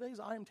successful, and other days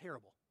I am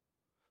terrible.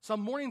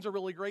 Some mornings are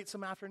really great,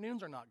 some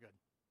afternoons are not good.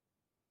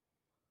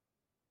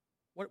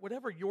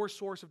 Whatever your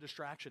source of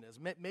distraction is,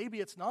 maybe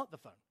it's not the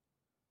phone.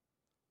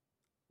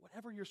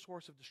 Whatever your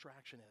source of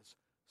distraction is,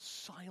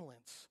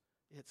 silence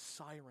its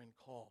siren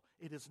call.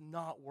 It is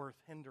not worth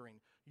hindering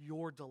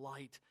your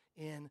delight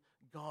in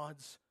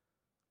God's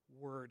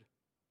word,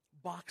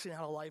 boxing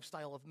out a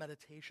lifestyle of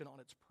meditation on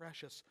its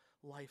precious,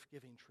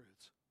 life-giving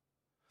truths.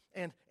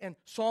 And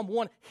Psalm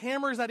 1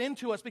 hammers that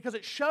into us because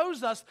it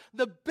shows us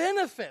the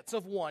benefits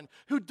of one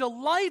who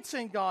delights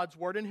in God's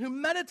word and who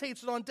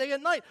meditates it on day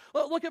and night.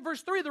 Look at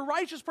verse 3. The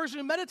righteous person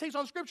who meditates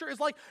on Scripture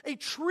is like a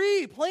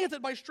tree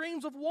planted by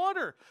streams of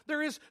water.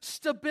 There is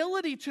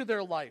stability to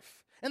their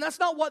life. And that's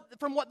not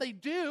from what they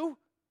do.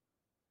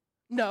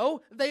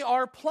 No, they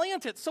are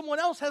planted. Someone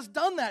else has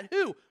done that.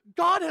 Who?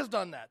 God has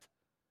done that.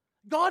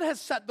 God has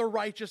set the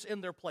righteous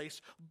in their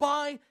place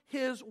by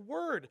His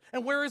word.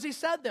 And where has He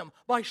set them?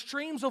 By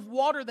streams of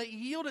water that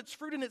yield its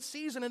fruit in its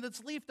season and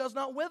its leaf does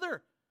not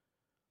wither.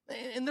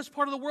 In this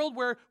part of the world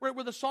where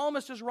the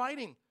psalmist is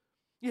writing,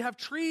 you have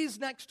trees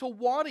next to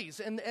wadis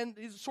and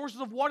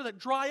sources of water that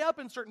dry up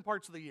in certain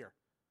parts of the year.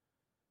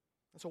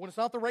 And so when it's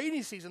not the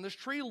rainy season, this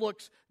tree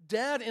looks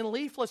dead and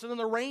leafless, and then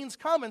the rains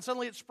come and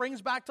suddenly it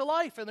springs back to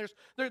life and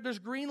there's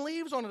green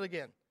leaves on it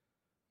again.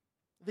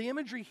 The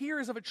imagery here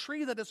is of a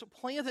tree that is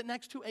planted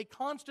next to a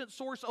constant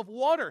source of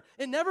water.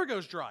 It never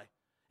goes dry.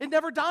 It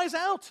never dies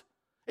out.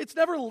 It's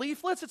never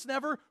leafless. It's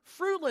never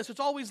fruitless. It's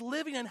always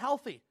living and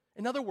healthy.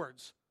 In other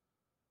words,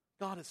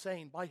 God is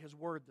saying by His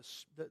word,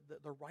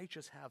 the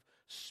righteous have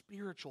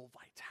spiritual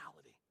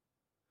vitality.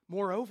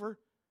 Moreover,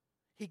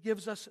 He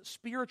gives us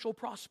spiritual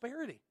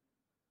prosperity.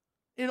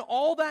 In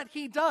all that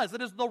He does,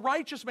 that is the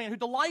righteous man who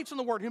delights in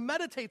the word, who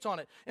meditates on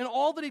it, in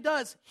all that he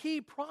does, he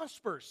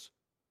prospers.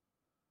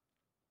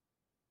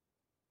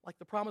 Like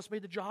the promise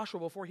made to Joshua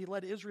before he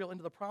led Israel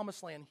into the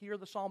promised land, here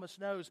the psalmist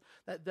knows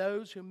that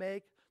those who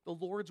make the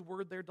Lord's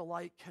word their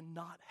delight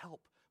cannot help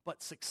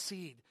but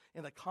succeed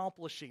in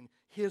accomplishing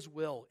His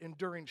will,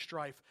 enduring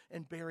strife,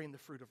 and bearing the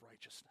fruit of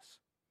righteousness.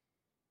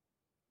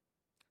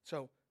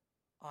 So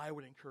I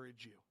would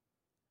encourage you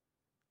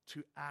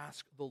to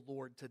ask the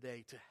Lord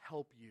today to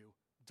help you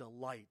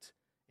delight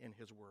in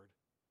His word.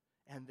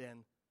 And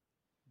then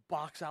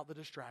box out the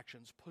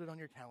distractions, put it on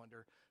your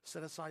calendar,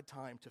 set aside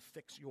time to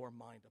fix your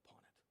mind upon it.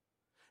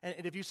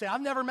 And if you say,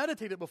 I've never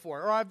meditated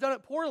before, or I've done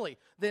it poorly,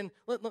 then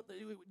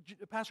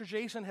Pastor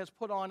Jason has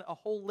put on a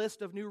whole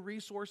list of new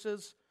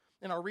resources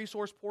in our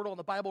resource portal on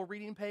the Bible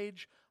reading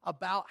page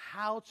about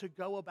how to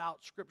go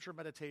about Scripture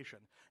meditation.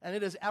 And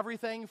it is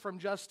everything from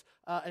just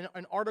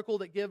an article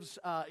that gives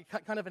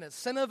kind of an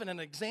incentive and an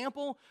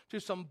example, to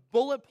some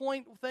bullet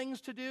point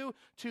things to do,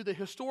 to the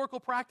historical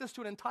practice,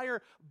 to an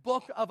entire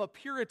book of a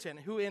Puritan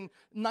who in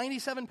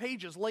 97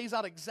 pages lays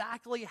out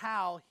exactly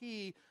how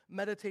he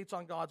meditates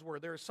on God's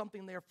Word. There is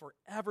something there for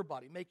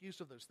everybody. Make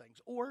use of those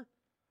things. Or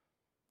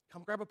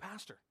come grab a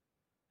pastor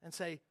and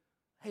say,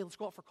 hey, let's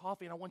go out for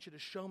coffee, and I want you to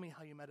show me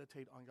how you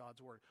meditate on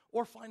God's Word.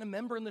 Or find a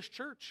member in this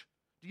church.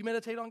 Do you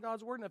meditate on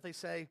God's Word? And if they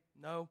say,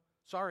 no,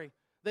 sorry,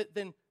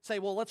 then say,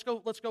 well, let's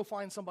go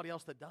find somebody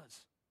else that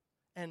does.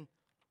 And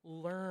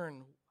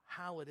learn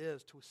how it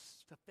is to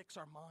fix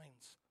our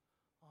minds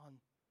on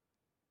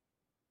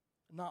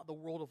not the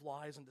world of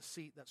lies and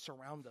deceit that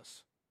surround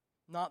us,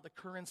 not the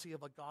currency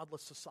of a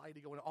godless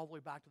society going all the way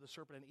back to the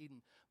serpent in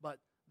Eden, but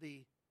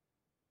the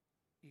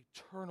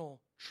eternal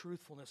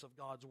truthfulness of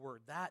God's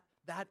Word.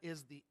 That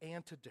is the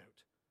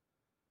antidote.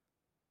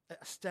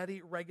 A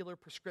steady, regular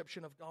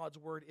prescription of God's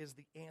Word is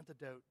the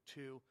antidote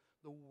to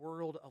the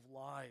world of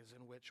lies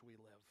in which we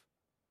live.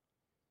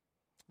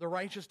 The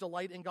righteous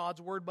delight in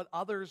God's Word, but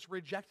others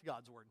reject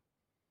God's Word.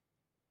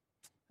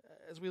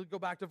 As we go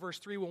back to verse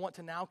 3, we want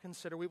to now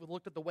consider, we've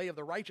looked at the way of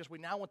the righteous, we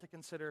now want to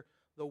consider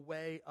the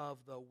way of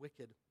the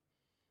wicked.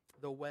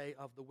 The way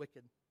of the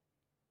wicked.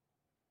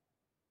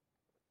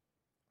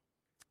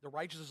 The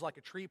righteous is like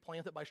a tree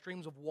planted by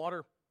streams of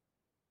water.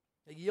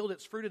 It yields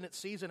its fruit in its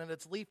season, and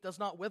its leaf does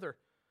not wither.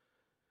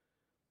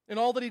 In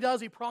all that he does,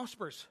 he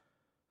prospers.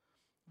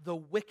 The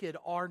wicked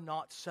are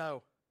not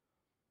so,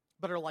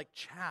 but are like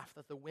chaff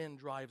that the wind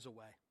drives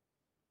away.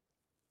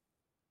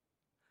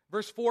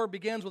 Verse 4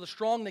 begins with a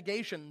strong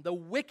negation. The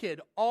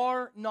wicked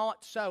are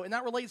not so. And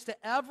that relates to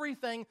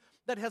everything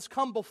that has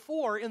come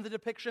before in the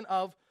depiction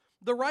of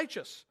the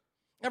righteous.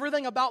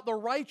 Everything about the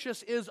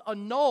righteous is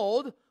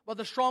annulled by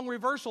the strong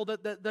reversal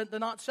that the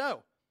not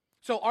so.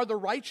 So are the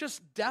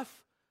righteous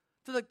deaf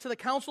to the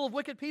counsel of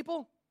wicked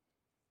people?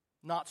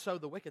 Not so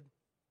the wicked.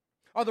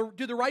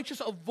 Do the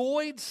righteous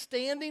avoid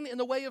standing in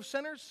the way of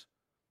sinners?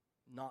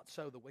 Not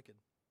so the wicked.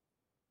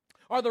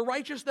 Are the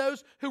righteous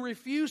those who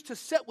refuse to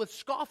sit with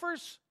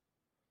scoffers?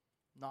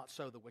 Not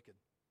so the wicked.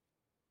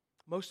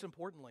 Most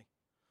importantly,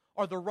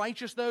 are the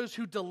righteous those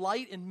who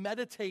delight in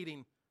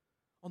meditating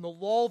on the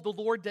law of the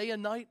Lord day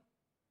and night?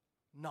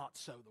 Not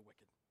so the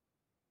wicked.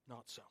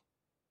 Not so.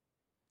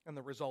 And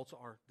the results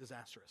are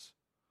disastrous.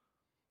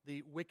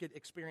 The wicked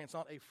experience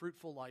not a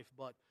fruitful life,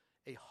 but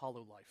a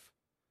hollow life.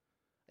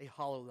 A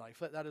hollow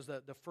life. That is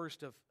the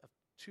first of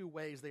two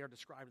ways they are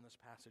described in this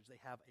passage. They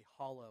have a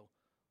hollow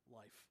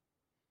life.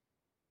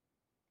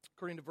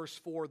 According to verse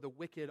 4, the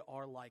wicked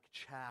are like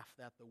chaff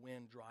that the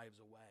wind drives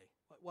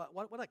away.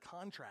 What a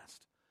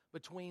contrast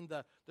between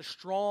the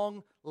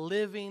strong,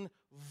 living,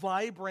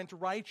 vibrant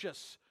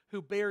righteous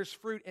who bears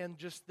fruit and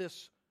just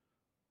this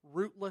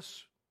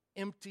rootless,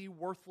 empty,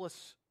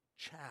 worthless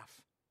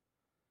chaff.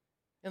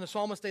 In the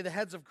psalmist's day, the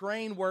heads of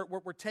grain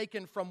were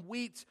taken from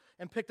wheat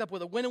and picked up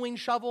with a winnowing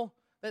shovel.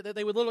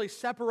 They would literally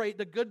separate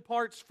the good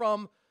parts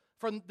from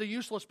the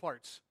useless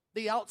parts.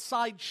 The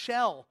outside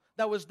shell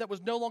that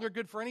was no longer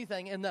good for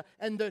anything, and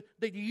the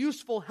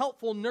useful,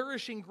 helpful,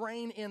 nourishing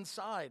grain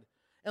inside.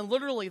 And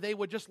literally, they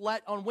would just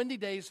let, on windy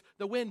days,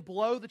 the wind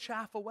blow the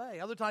chaff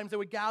away. Other times, they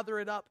would gather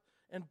it up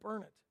and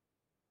burn it.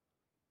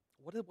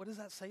 What does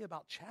that say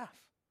about chaff?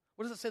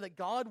 What does it say that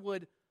God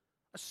would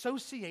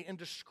associate and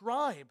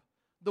describe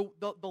the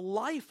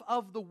life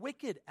of the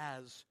wicked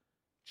as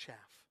chaff?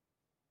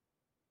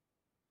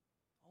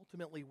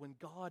 Ultimately, when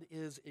God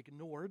is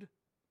ignored,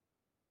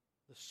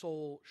 the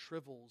soul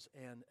shrivels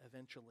and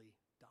eventually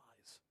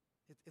dies.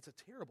 It's a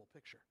terrible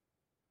picture.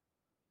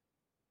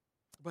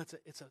 But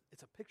it's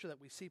a picture that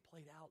we see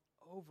played out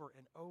over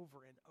and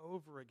over and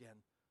over again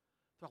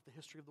throughout the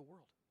history of the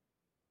world.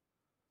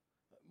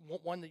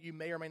 One that you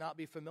may or may not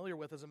be familiar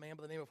with is a man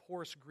by the name of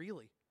Horace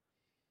Greeley.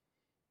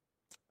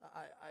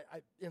 I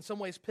in some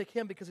ways pick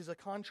him because he's a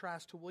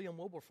contrast to William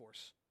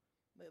Wilberforce.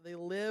 They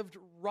lived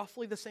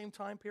roughly the same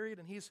time period,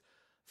 and he's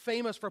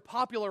famous for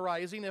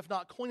popularizing, if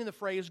not coining the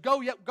phrase,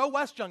 go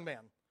west, young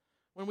man,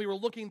 when we were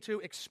looking to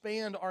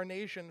expand our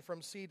nation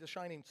from sea to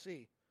shining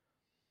sea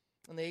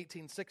in the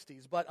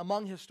 1860s. But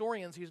among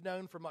historians, he's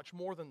known for much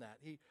more than that.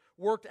 He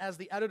worked as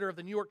the editor of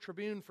the New York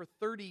Tribune for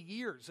 30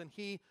 years, and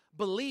he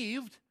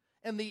believed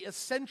in the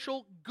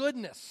essential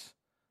goodness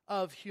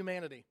of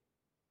humanity.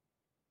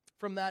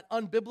 From that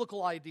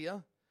unbiblical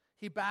idea,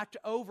 he backed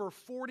over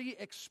 40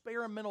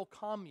 experimental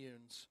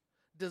communes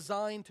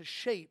designed to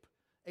shape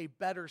a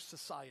better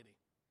society.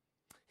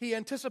 He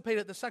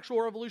anticipated the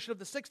sexual revolution of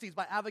the 60s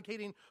by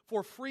advocating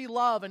for free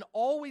love and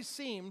always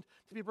seemed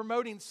to be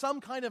promoting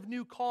some kind of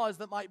new cause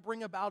that might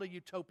bring about a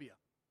utopia.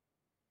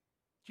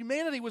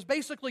 Humanity was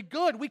basically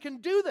good. We can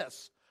do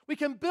this. We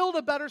can build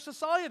a better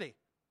society.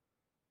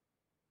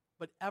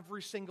 But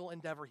every single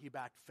endeavor he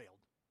backed failed.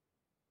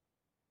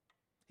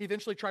 He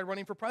eventually tried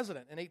running for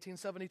president in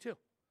 1872,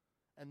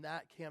 and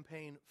that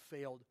campaign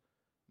failed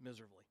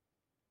miserably.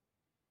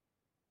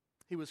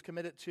 He was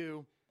committed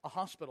to a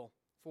hospital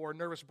for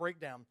nervous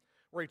breakdown,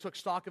 where he took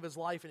stock of his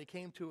life and he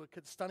came to a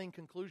stunning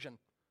conclusion.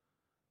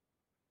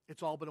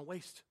 It's all been a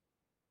waste.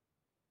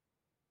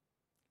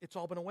 It's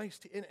all been a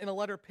waste. In a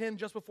letter penned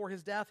just before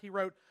his death, he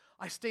wrote,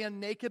 "I stand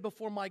naked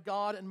before my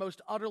God and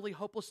most utterly,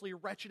 hopelessly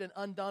wretched and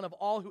undone of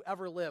all who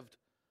ever lived.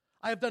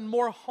 I have done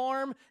more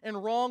harm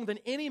and wrong than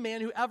any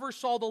man who ever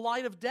saw the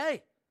light of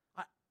day."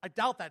 I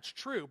doubt that's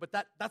true, but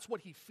that's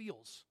what he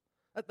feels.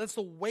 That's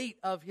the weight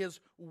of his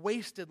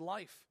wasted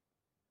life.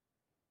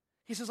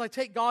 He says, "I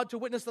take God to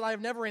witness that I have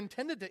never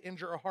intended to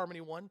injure or harm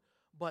anyone,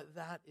 but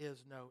that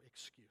is no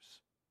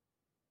excuse."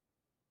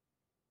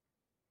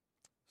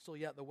 Still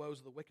yet, the woes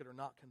of the wicked are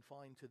not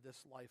confined to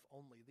this life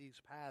only. These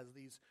paths,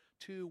 these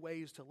two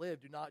ways to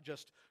live, do not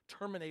just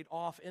terminate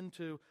off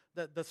into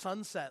the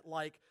sunset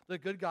like the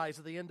good guys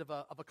at the end of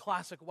a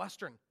classic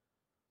Western.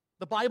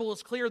 The Bible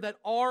is clear that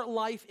our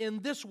life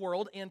in this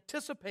world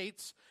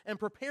anticipates and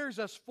prepares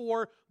us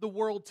for the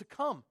world to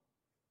come.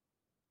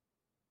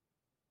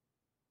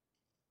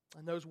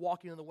 And those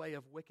walking in the way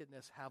of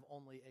wickedness have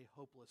only a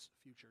hopeless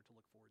future to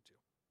look forward to.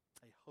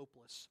 A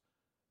hopeless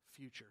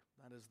future.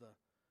 That is the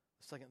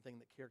second thing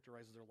that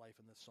characterizes their life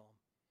in this psalm.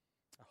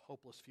 A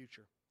hopeless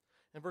future.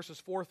 In verses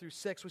 4 through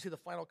 6, we see the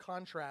final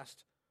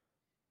contrast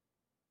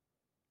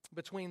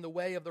between the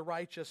way of the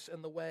righteous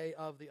and the way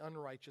of the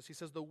unrighteous. He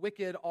says, "The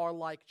wicked are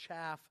like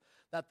chaff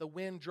that the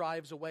wind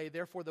drives away.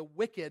 Therefore the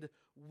wicked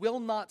will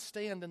not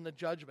stand in the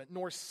judgment,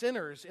 nor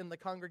sinners in the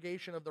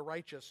congregation of the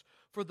righteous.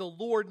 For the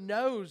Lord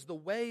knows the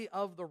way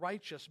of the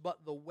righteous,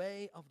 but the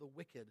way of the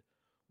wicked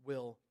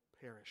will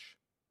perish."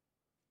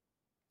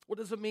 What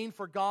does it mean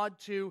for God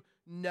to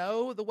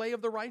know the way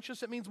of the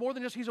righteous? It means more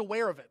than just He's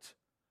aware of it.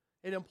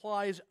 It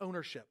implies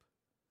ownership.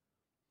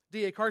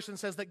 D.A. Carson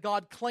says that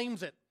God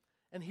claims it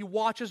and He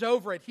watches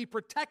over it. He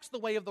protects the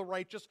way of the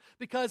righteous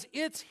because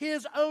it's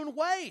His own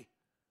way.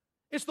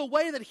 It's the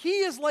way that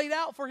He has laid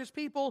out for His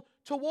people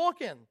to walk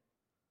in.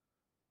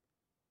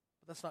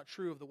 But that's not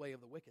true of the way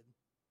of the wicked.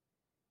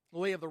 The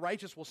way of the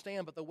righteous will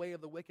stand, but the way of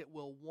the wicked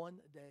will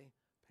one day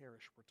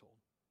perish, we're told.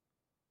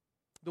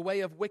 The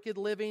way of wicked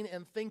living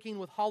and thinking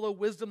with hollow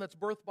wisdom that's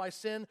birthed by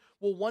sin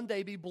will one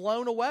day be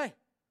blown away,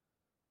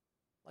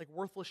 like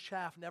worthless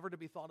chaff never to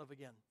be thought of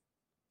again.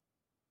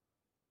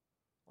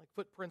 Like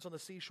footprints on the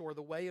seashore,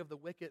 the way of the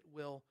wicked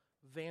will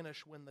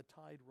vanish when the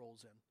tide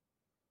rolls in.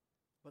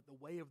 But the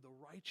way of the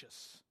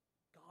righteous,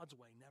 God's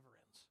way, never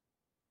ends.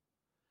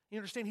 You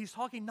understand, he's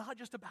talking not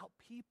just about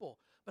people,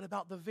 but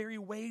about the very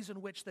ways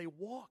in which they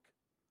walk.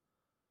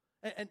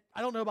 And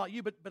I don't know about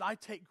you, but I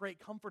take great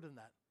comfort in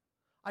that.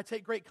 I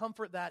take great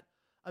comfort that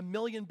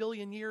 1,000,000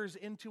 billion years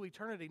into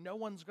eternity, no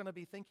one's going to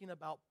be thinking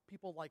about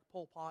people like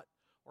Pol Pot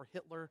or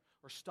Hitler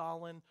or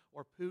Stalin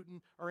or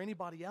Putin or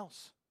anybody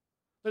else.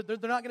 They're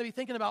not going to be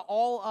thinking about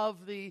all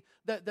of the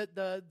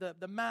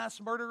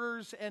mass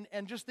murderers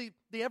and just the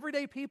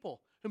everyday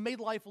people who made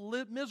life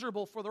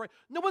miserable for the right.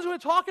 No one's going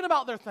to be talking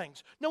about their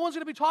things. No one's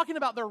going to be talking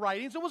about their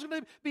writings. No one's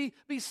going to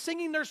be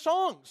singing their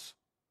songs.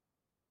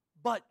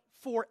 But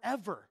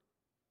forever,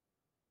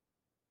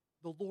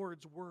 the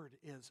Lord's word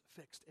is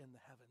fixed in the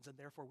heavens, and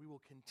therefore we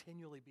will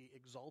continually be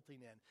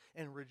exulting in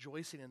and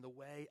rejoicing in the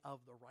way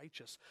of the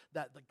righteous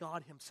that the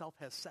God Himself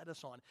has set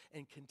us on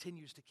and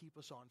continues to keep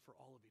us on for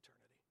all of eternity.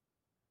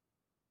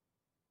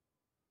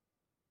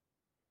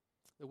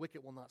 The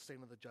wicked will not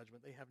stand in the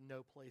judgment. They have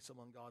no place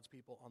among God's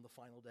people on the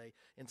final day.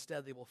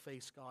 Instead, they will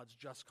face God's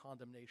just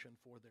condemnation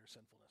for their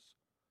sinfulness.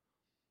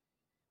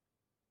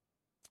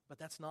 But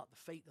that's not the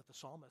fate that the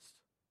psalmist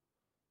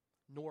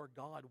nor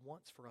God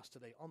wants for us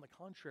today. On the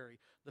contrary,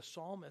 the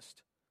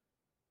psalmist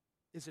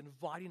is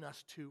inviting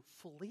us to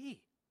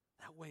flee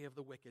that way of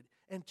the wicked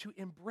and to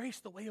embrace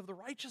the way of the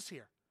righteous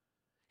here.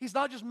 He's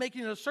not just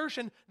making an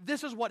assertion,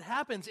 this is what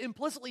happens.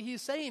 Implicitly,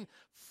 he's saying,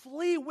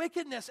 flee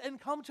wickedness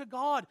and come to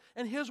God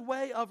and His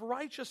way of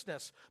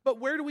righteousness. But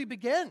where do we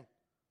begin?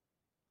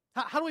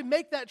 How do we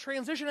make that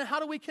transition, and how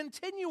do we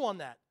continue on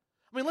that?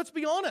 I mean, let's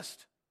be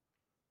honest.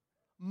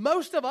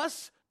 Most of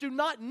us do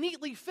not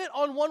neatly fit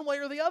on one way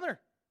or the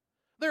other.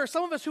 There are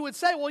some of us who would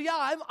say, well,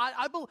 yeah,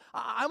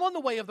 I'm on the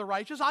way of the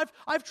righteous.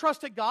 I've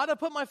trusted God. I've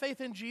put my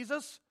faith in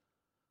Jesus.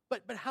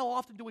 But how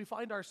often do we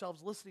find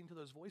ourselves listening to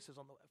those voices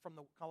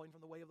calling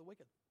from the way of the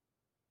wicked?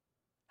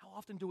 How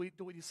often do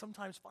we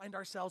sometimes find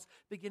ourselves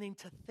beginning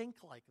to think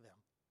like them?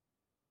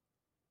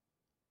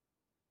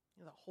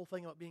 You know, that whole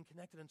thing about being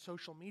connected in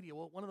social media,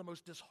 well, one of the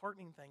most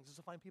disheartening things is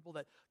to find people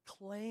that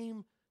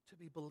claim to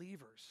be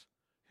believers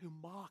who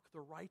mock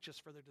the righteous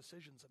for their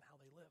decisions and how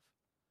they live,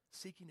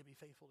 seeking to be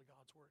faithful to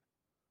God's word.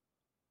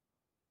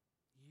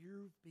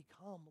 You've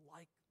become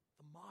like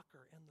the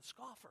mocker and the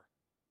scoffer.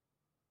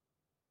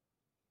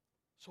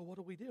 So what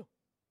do we do?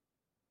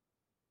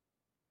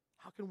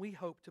 How can we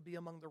hope to be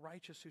among the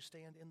righteous who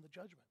stand in the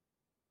judgment?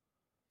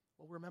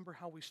 Well, remember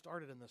how we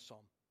started in this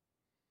psalm.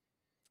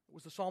 It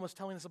was the psalmist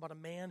telling us about a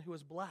man who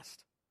is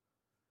blessed.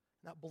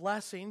 And that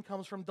blessing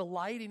comes from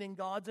delighting in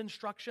God's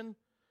instruction,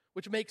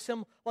 which makes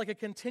him like a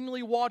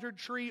continually watered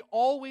tree,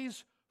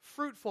 always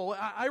fruitful.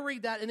 I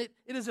read that, and it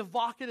is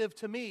evocative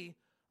to me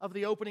of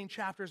the opening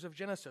chapters of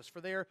Genesis.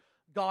 For there,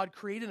 God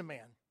created a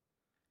man,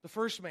 the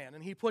first man,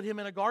 and he put him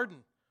in a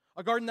garden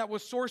that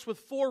was sourced with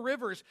 4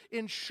 rivers,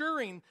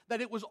 ensuring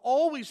that it was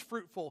always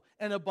fruitful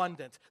and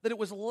abundant, that it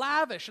was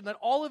lavish, and that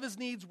all of his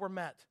needs were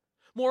met.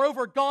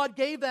 Moreover, God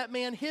gave that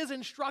man his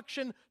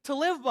instruction to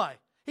live by.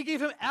 He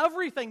gave him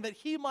everything that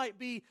he might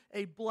be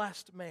a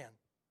blessed man.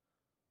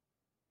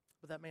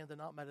 But that man did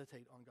not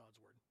meditate on God's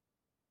word.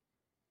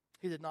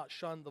 He did not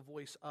shun the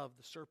voice of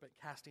the serpent,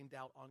 casting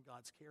doubt on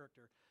God's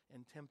character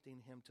and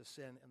tempting him to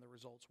sin, and the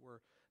results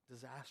were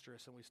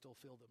disastrous, and we still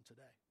feel them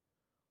today.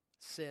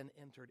 Sin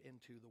entered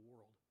into the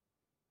world.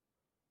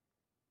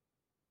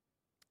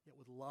 Yet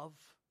with love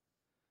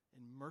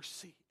and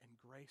mercy and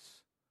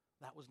grace,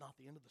 that was not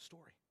the end of the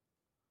story.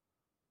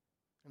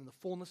 And in the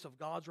fullness of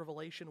God's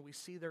revelation, we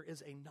see there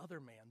is another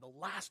man, the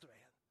last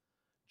man,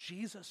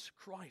 Jesus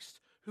Christ,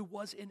 who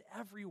was in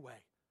every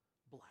way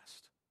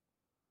blessed.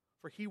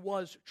 For he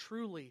was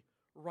truly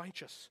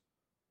righteous.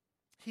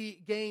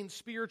 He gained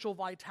spiritual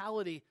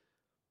vitality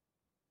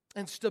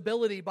and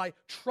stability by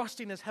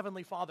trusting his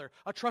heavenly Father,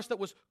 a trust that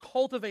was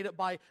cultivated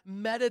by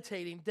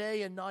meditating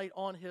day and night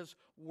on his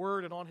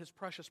word and on his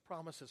precious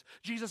promises.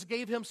 Jesus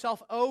gave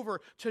himself over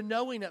to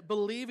knowing it,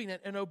 believing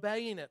it, and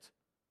obeying it.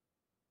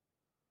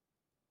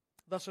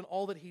 Thus, in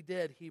all that he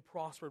did, he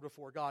prospered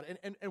before God.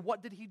 And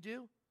what did he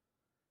do?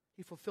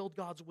 He fulfilled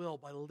God's will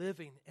by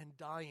living and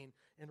dying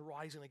and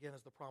rising again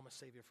as the promised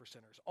Savior for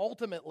sinners.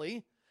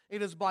 Ultimately,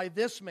 it is by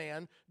this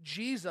man,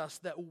 Jesus,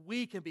 that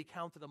we can be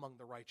counted among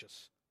the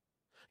righteous.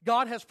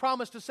 God has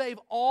promised to save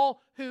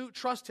all who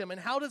trust him.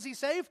 And how does he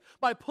save?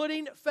 By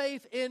putting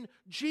faith in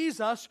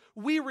Jesus,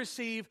 we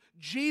receive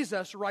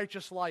Jesus'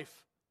 righteous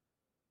life.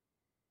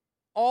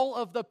 All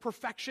of the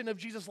perfection of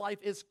Jesus' life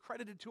is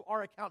credited to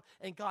our account,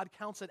 and God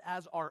counts it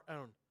as our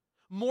own.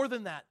 More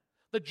than that,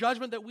 the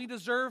judgment that we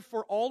deserve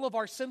for all of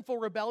our sinful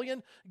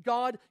rebellion,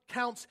 God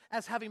counts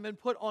as having been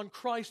put on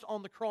Christ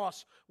on the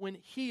cross when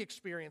he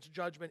experienced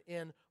judgment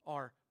in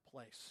our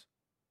place.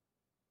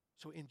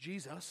 So in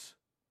Jesus,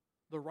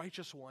 the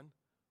righteous one,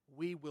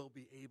 we will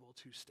be able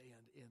to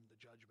stand in the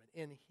judgment.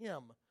 In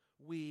him,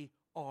 we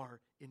are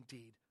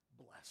indeed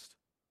blessed.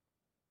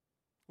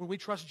 When we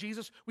trust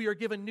Jesus, we are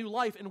given new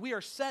life, and we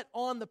are set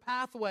on the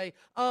pathway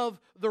of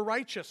the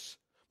righteous.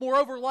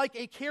 Moreover, like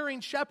a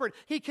caring shepherd,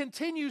 he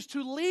continues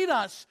to lead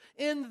us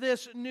in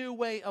this new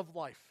way of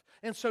life.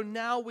 And so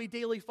now we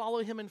daily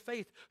follow him in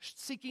faith,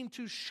 seeking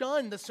to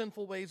shun the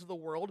sinful ways of the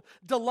world,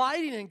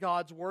 delighting in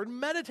God's word,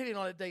 meditating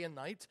on it day and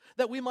night,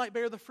 that we might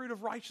bear the fruit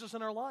of righteousness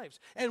in our lives.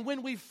 And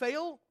when we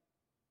fail,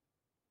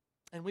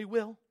 and we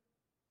will,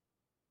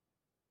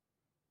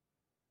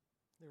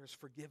 there is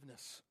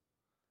forgiveness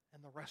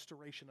and the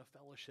restoration of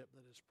fellowship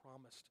that is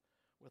promised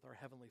with our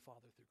Heavenly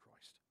Father through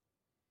Christ.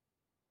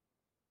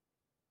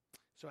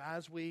 So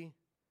as we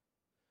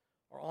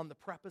are on the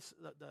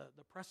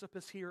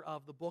precipice here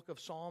of the book of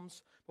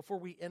Psalms, before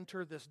we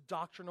enter this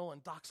doctrinal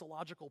and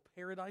doxological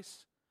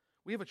paradise,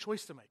 we have a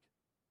choice to make.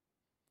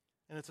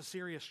 And it's a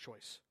serious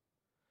choice.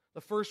 The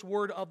first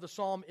word of the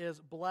psalm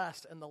is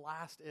blessed, and the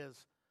last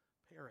is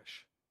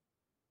perish.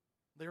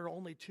 There are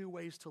only 2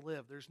 ways to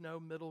live. There's no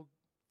middle,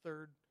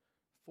 third,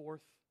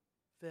 fourth,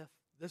 fifth.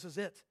 This is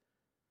it.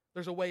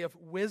 There's a way of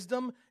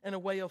wisdom and a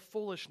way of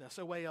foolishness,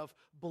 a way of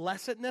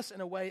blessedness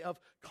and a way of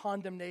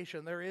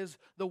condemnation. There is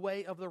the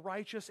way of the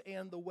righteous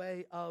and the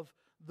way of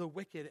the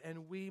wicked,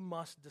 and we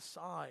must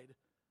decide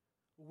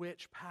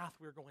which path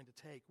we're going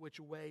to take, which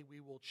way we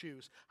will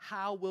choose.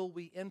 How will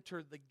we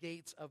enter the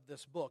gates of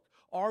this book?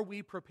 Are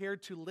we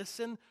prepared to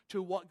listen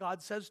to what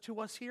God says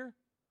to us here?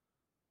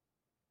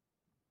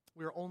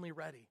 We are only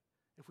ready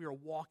if we are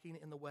walking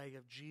in the way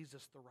of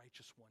Jesus, the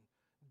righteous one,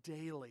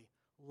 daily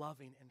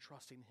loving and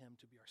trusting him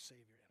to be our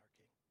Savior and our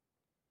King.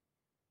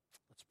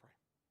 Let's pray.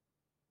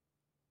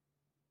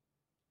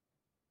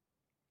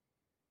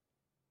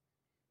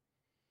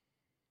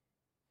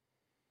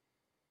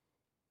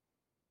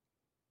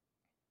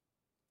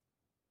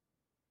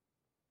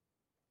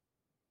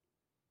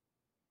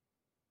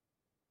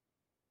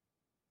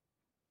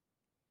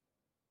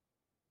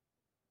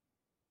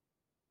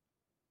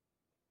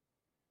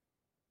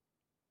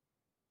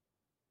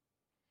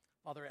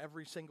 Father,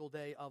 every single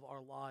day of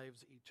our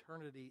lives,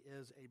 eternity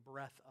is a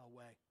breath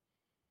away.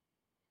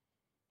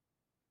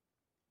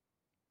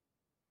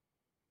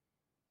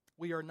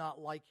 We are not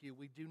like you.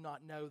 We do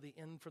not know the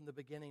end from the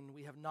beginning.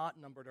 We have not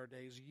numbered our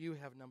days. You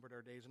have numbered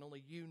our days, and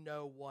only you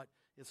know what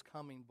is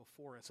coming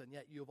before us. And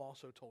yet you have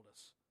also told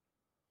us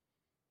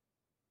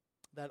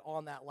that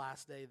on that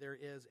last day there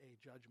is a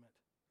judgment.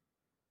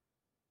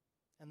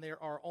 And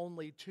there are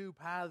only 2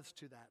 paths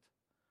to that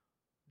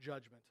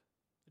judgment.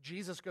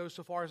 Jesus goes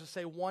so far as to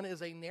say one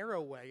is a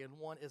narrow way and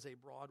one is a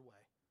broad way.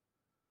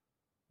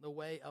 The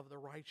way of the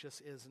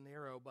righteous is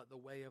narrow, but the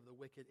way of the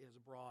wicked is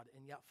broad.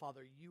 And yet,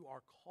 Father, you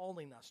are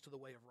calling us to the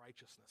way of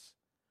righteousness.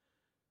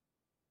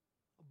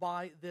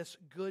 By this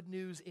good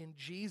news in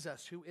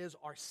Jesus, who is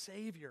our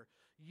Savior,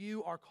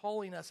 you are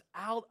calling us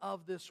out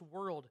of this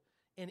world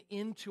and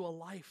into a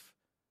life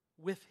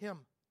with him.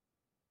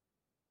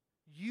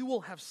 You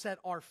will have set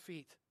our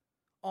feet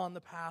on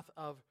the path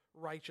of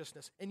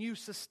righteousness. And you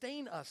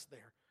sustain us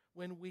there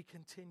when we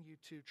continue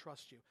to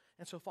trust you.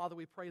 And so, Father,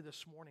 we pray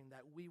this morning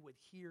that we would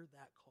hear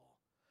that call.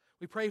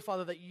 We pray,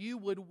 Father, that you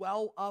would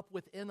well up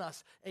within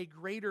us a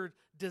greater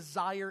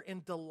desire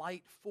and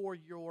delight for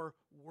your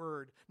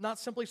word. Not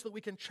simply so that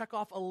we can check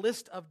off a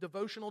list of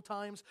devotional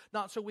times,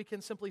 not so we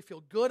can simply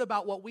feel good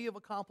about what we have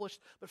accomplished,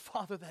 but,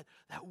 Father, that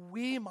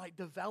we might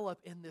develop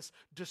in this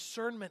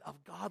discernment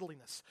of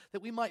godliness,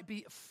 that we might be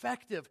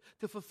effective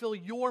to fulfill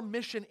your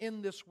mission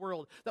in this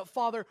world, that,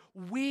 Father,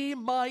 we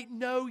might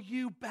know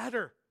you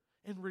better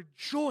and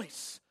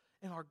rejoice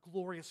in our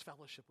glorious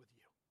fellowship with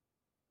you.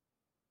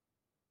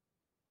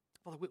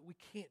 Father, we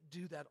can't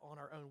do that on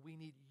our own. We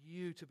need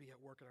you to be at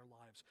work in our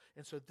lives.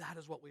 And so that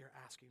is what we are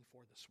asking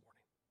for this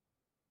morning.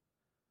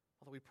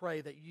 Father, we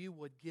pray that you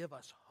would give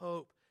us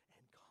hope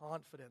and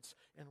confidence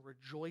and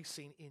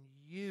rejoicing in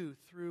you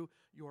through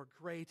your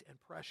great and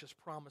precious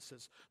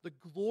promises, the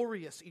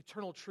glorious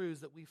eternal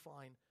truths that we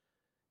find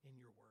in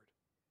your word.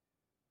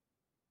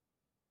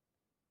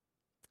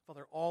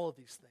 Father, all of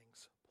these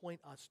things point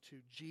us to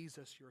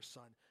Jesus, your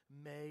Son.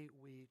 May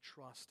we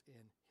trust in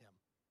him.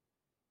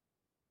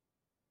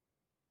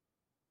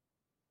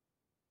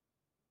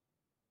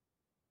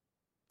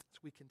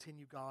 As we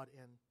continue, God,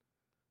 in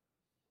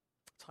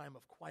time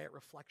of quiet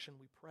reflection,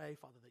 we pray,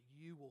 Father, that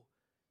you will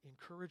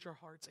encourage our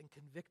hearts and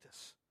convict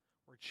us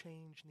where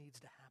change needs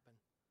to happen,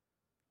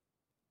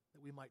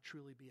 that we might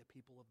truly be a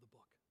people of the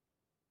book.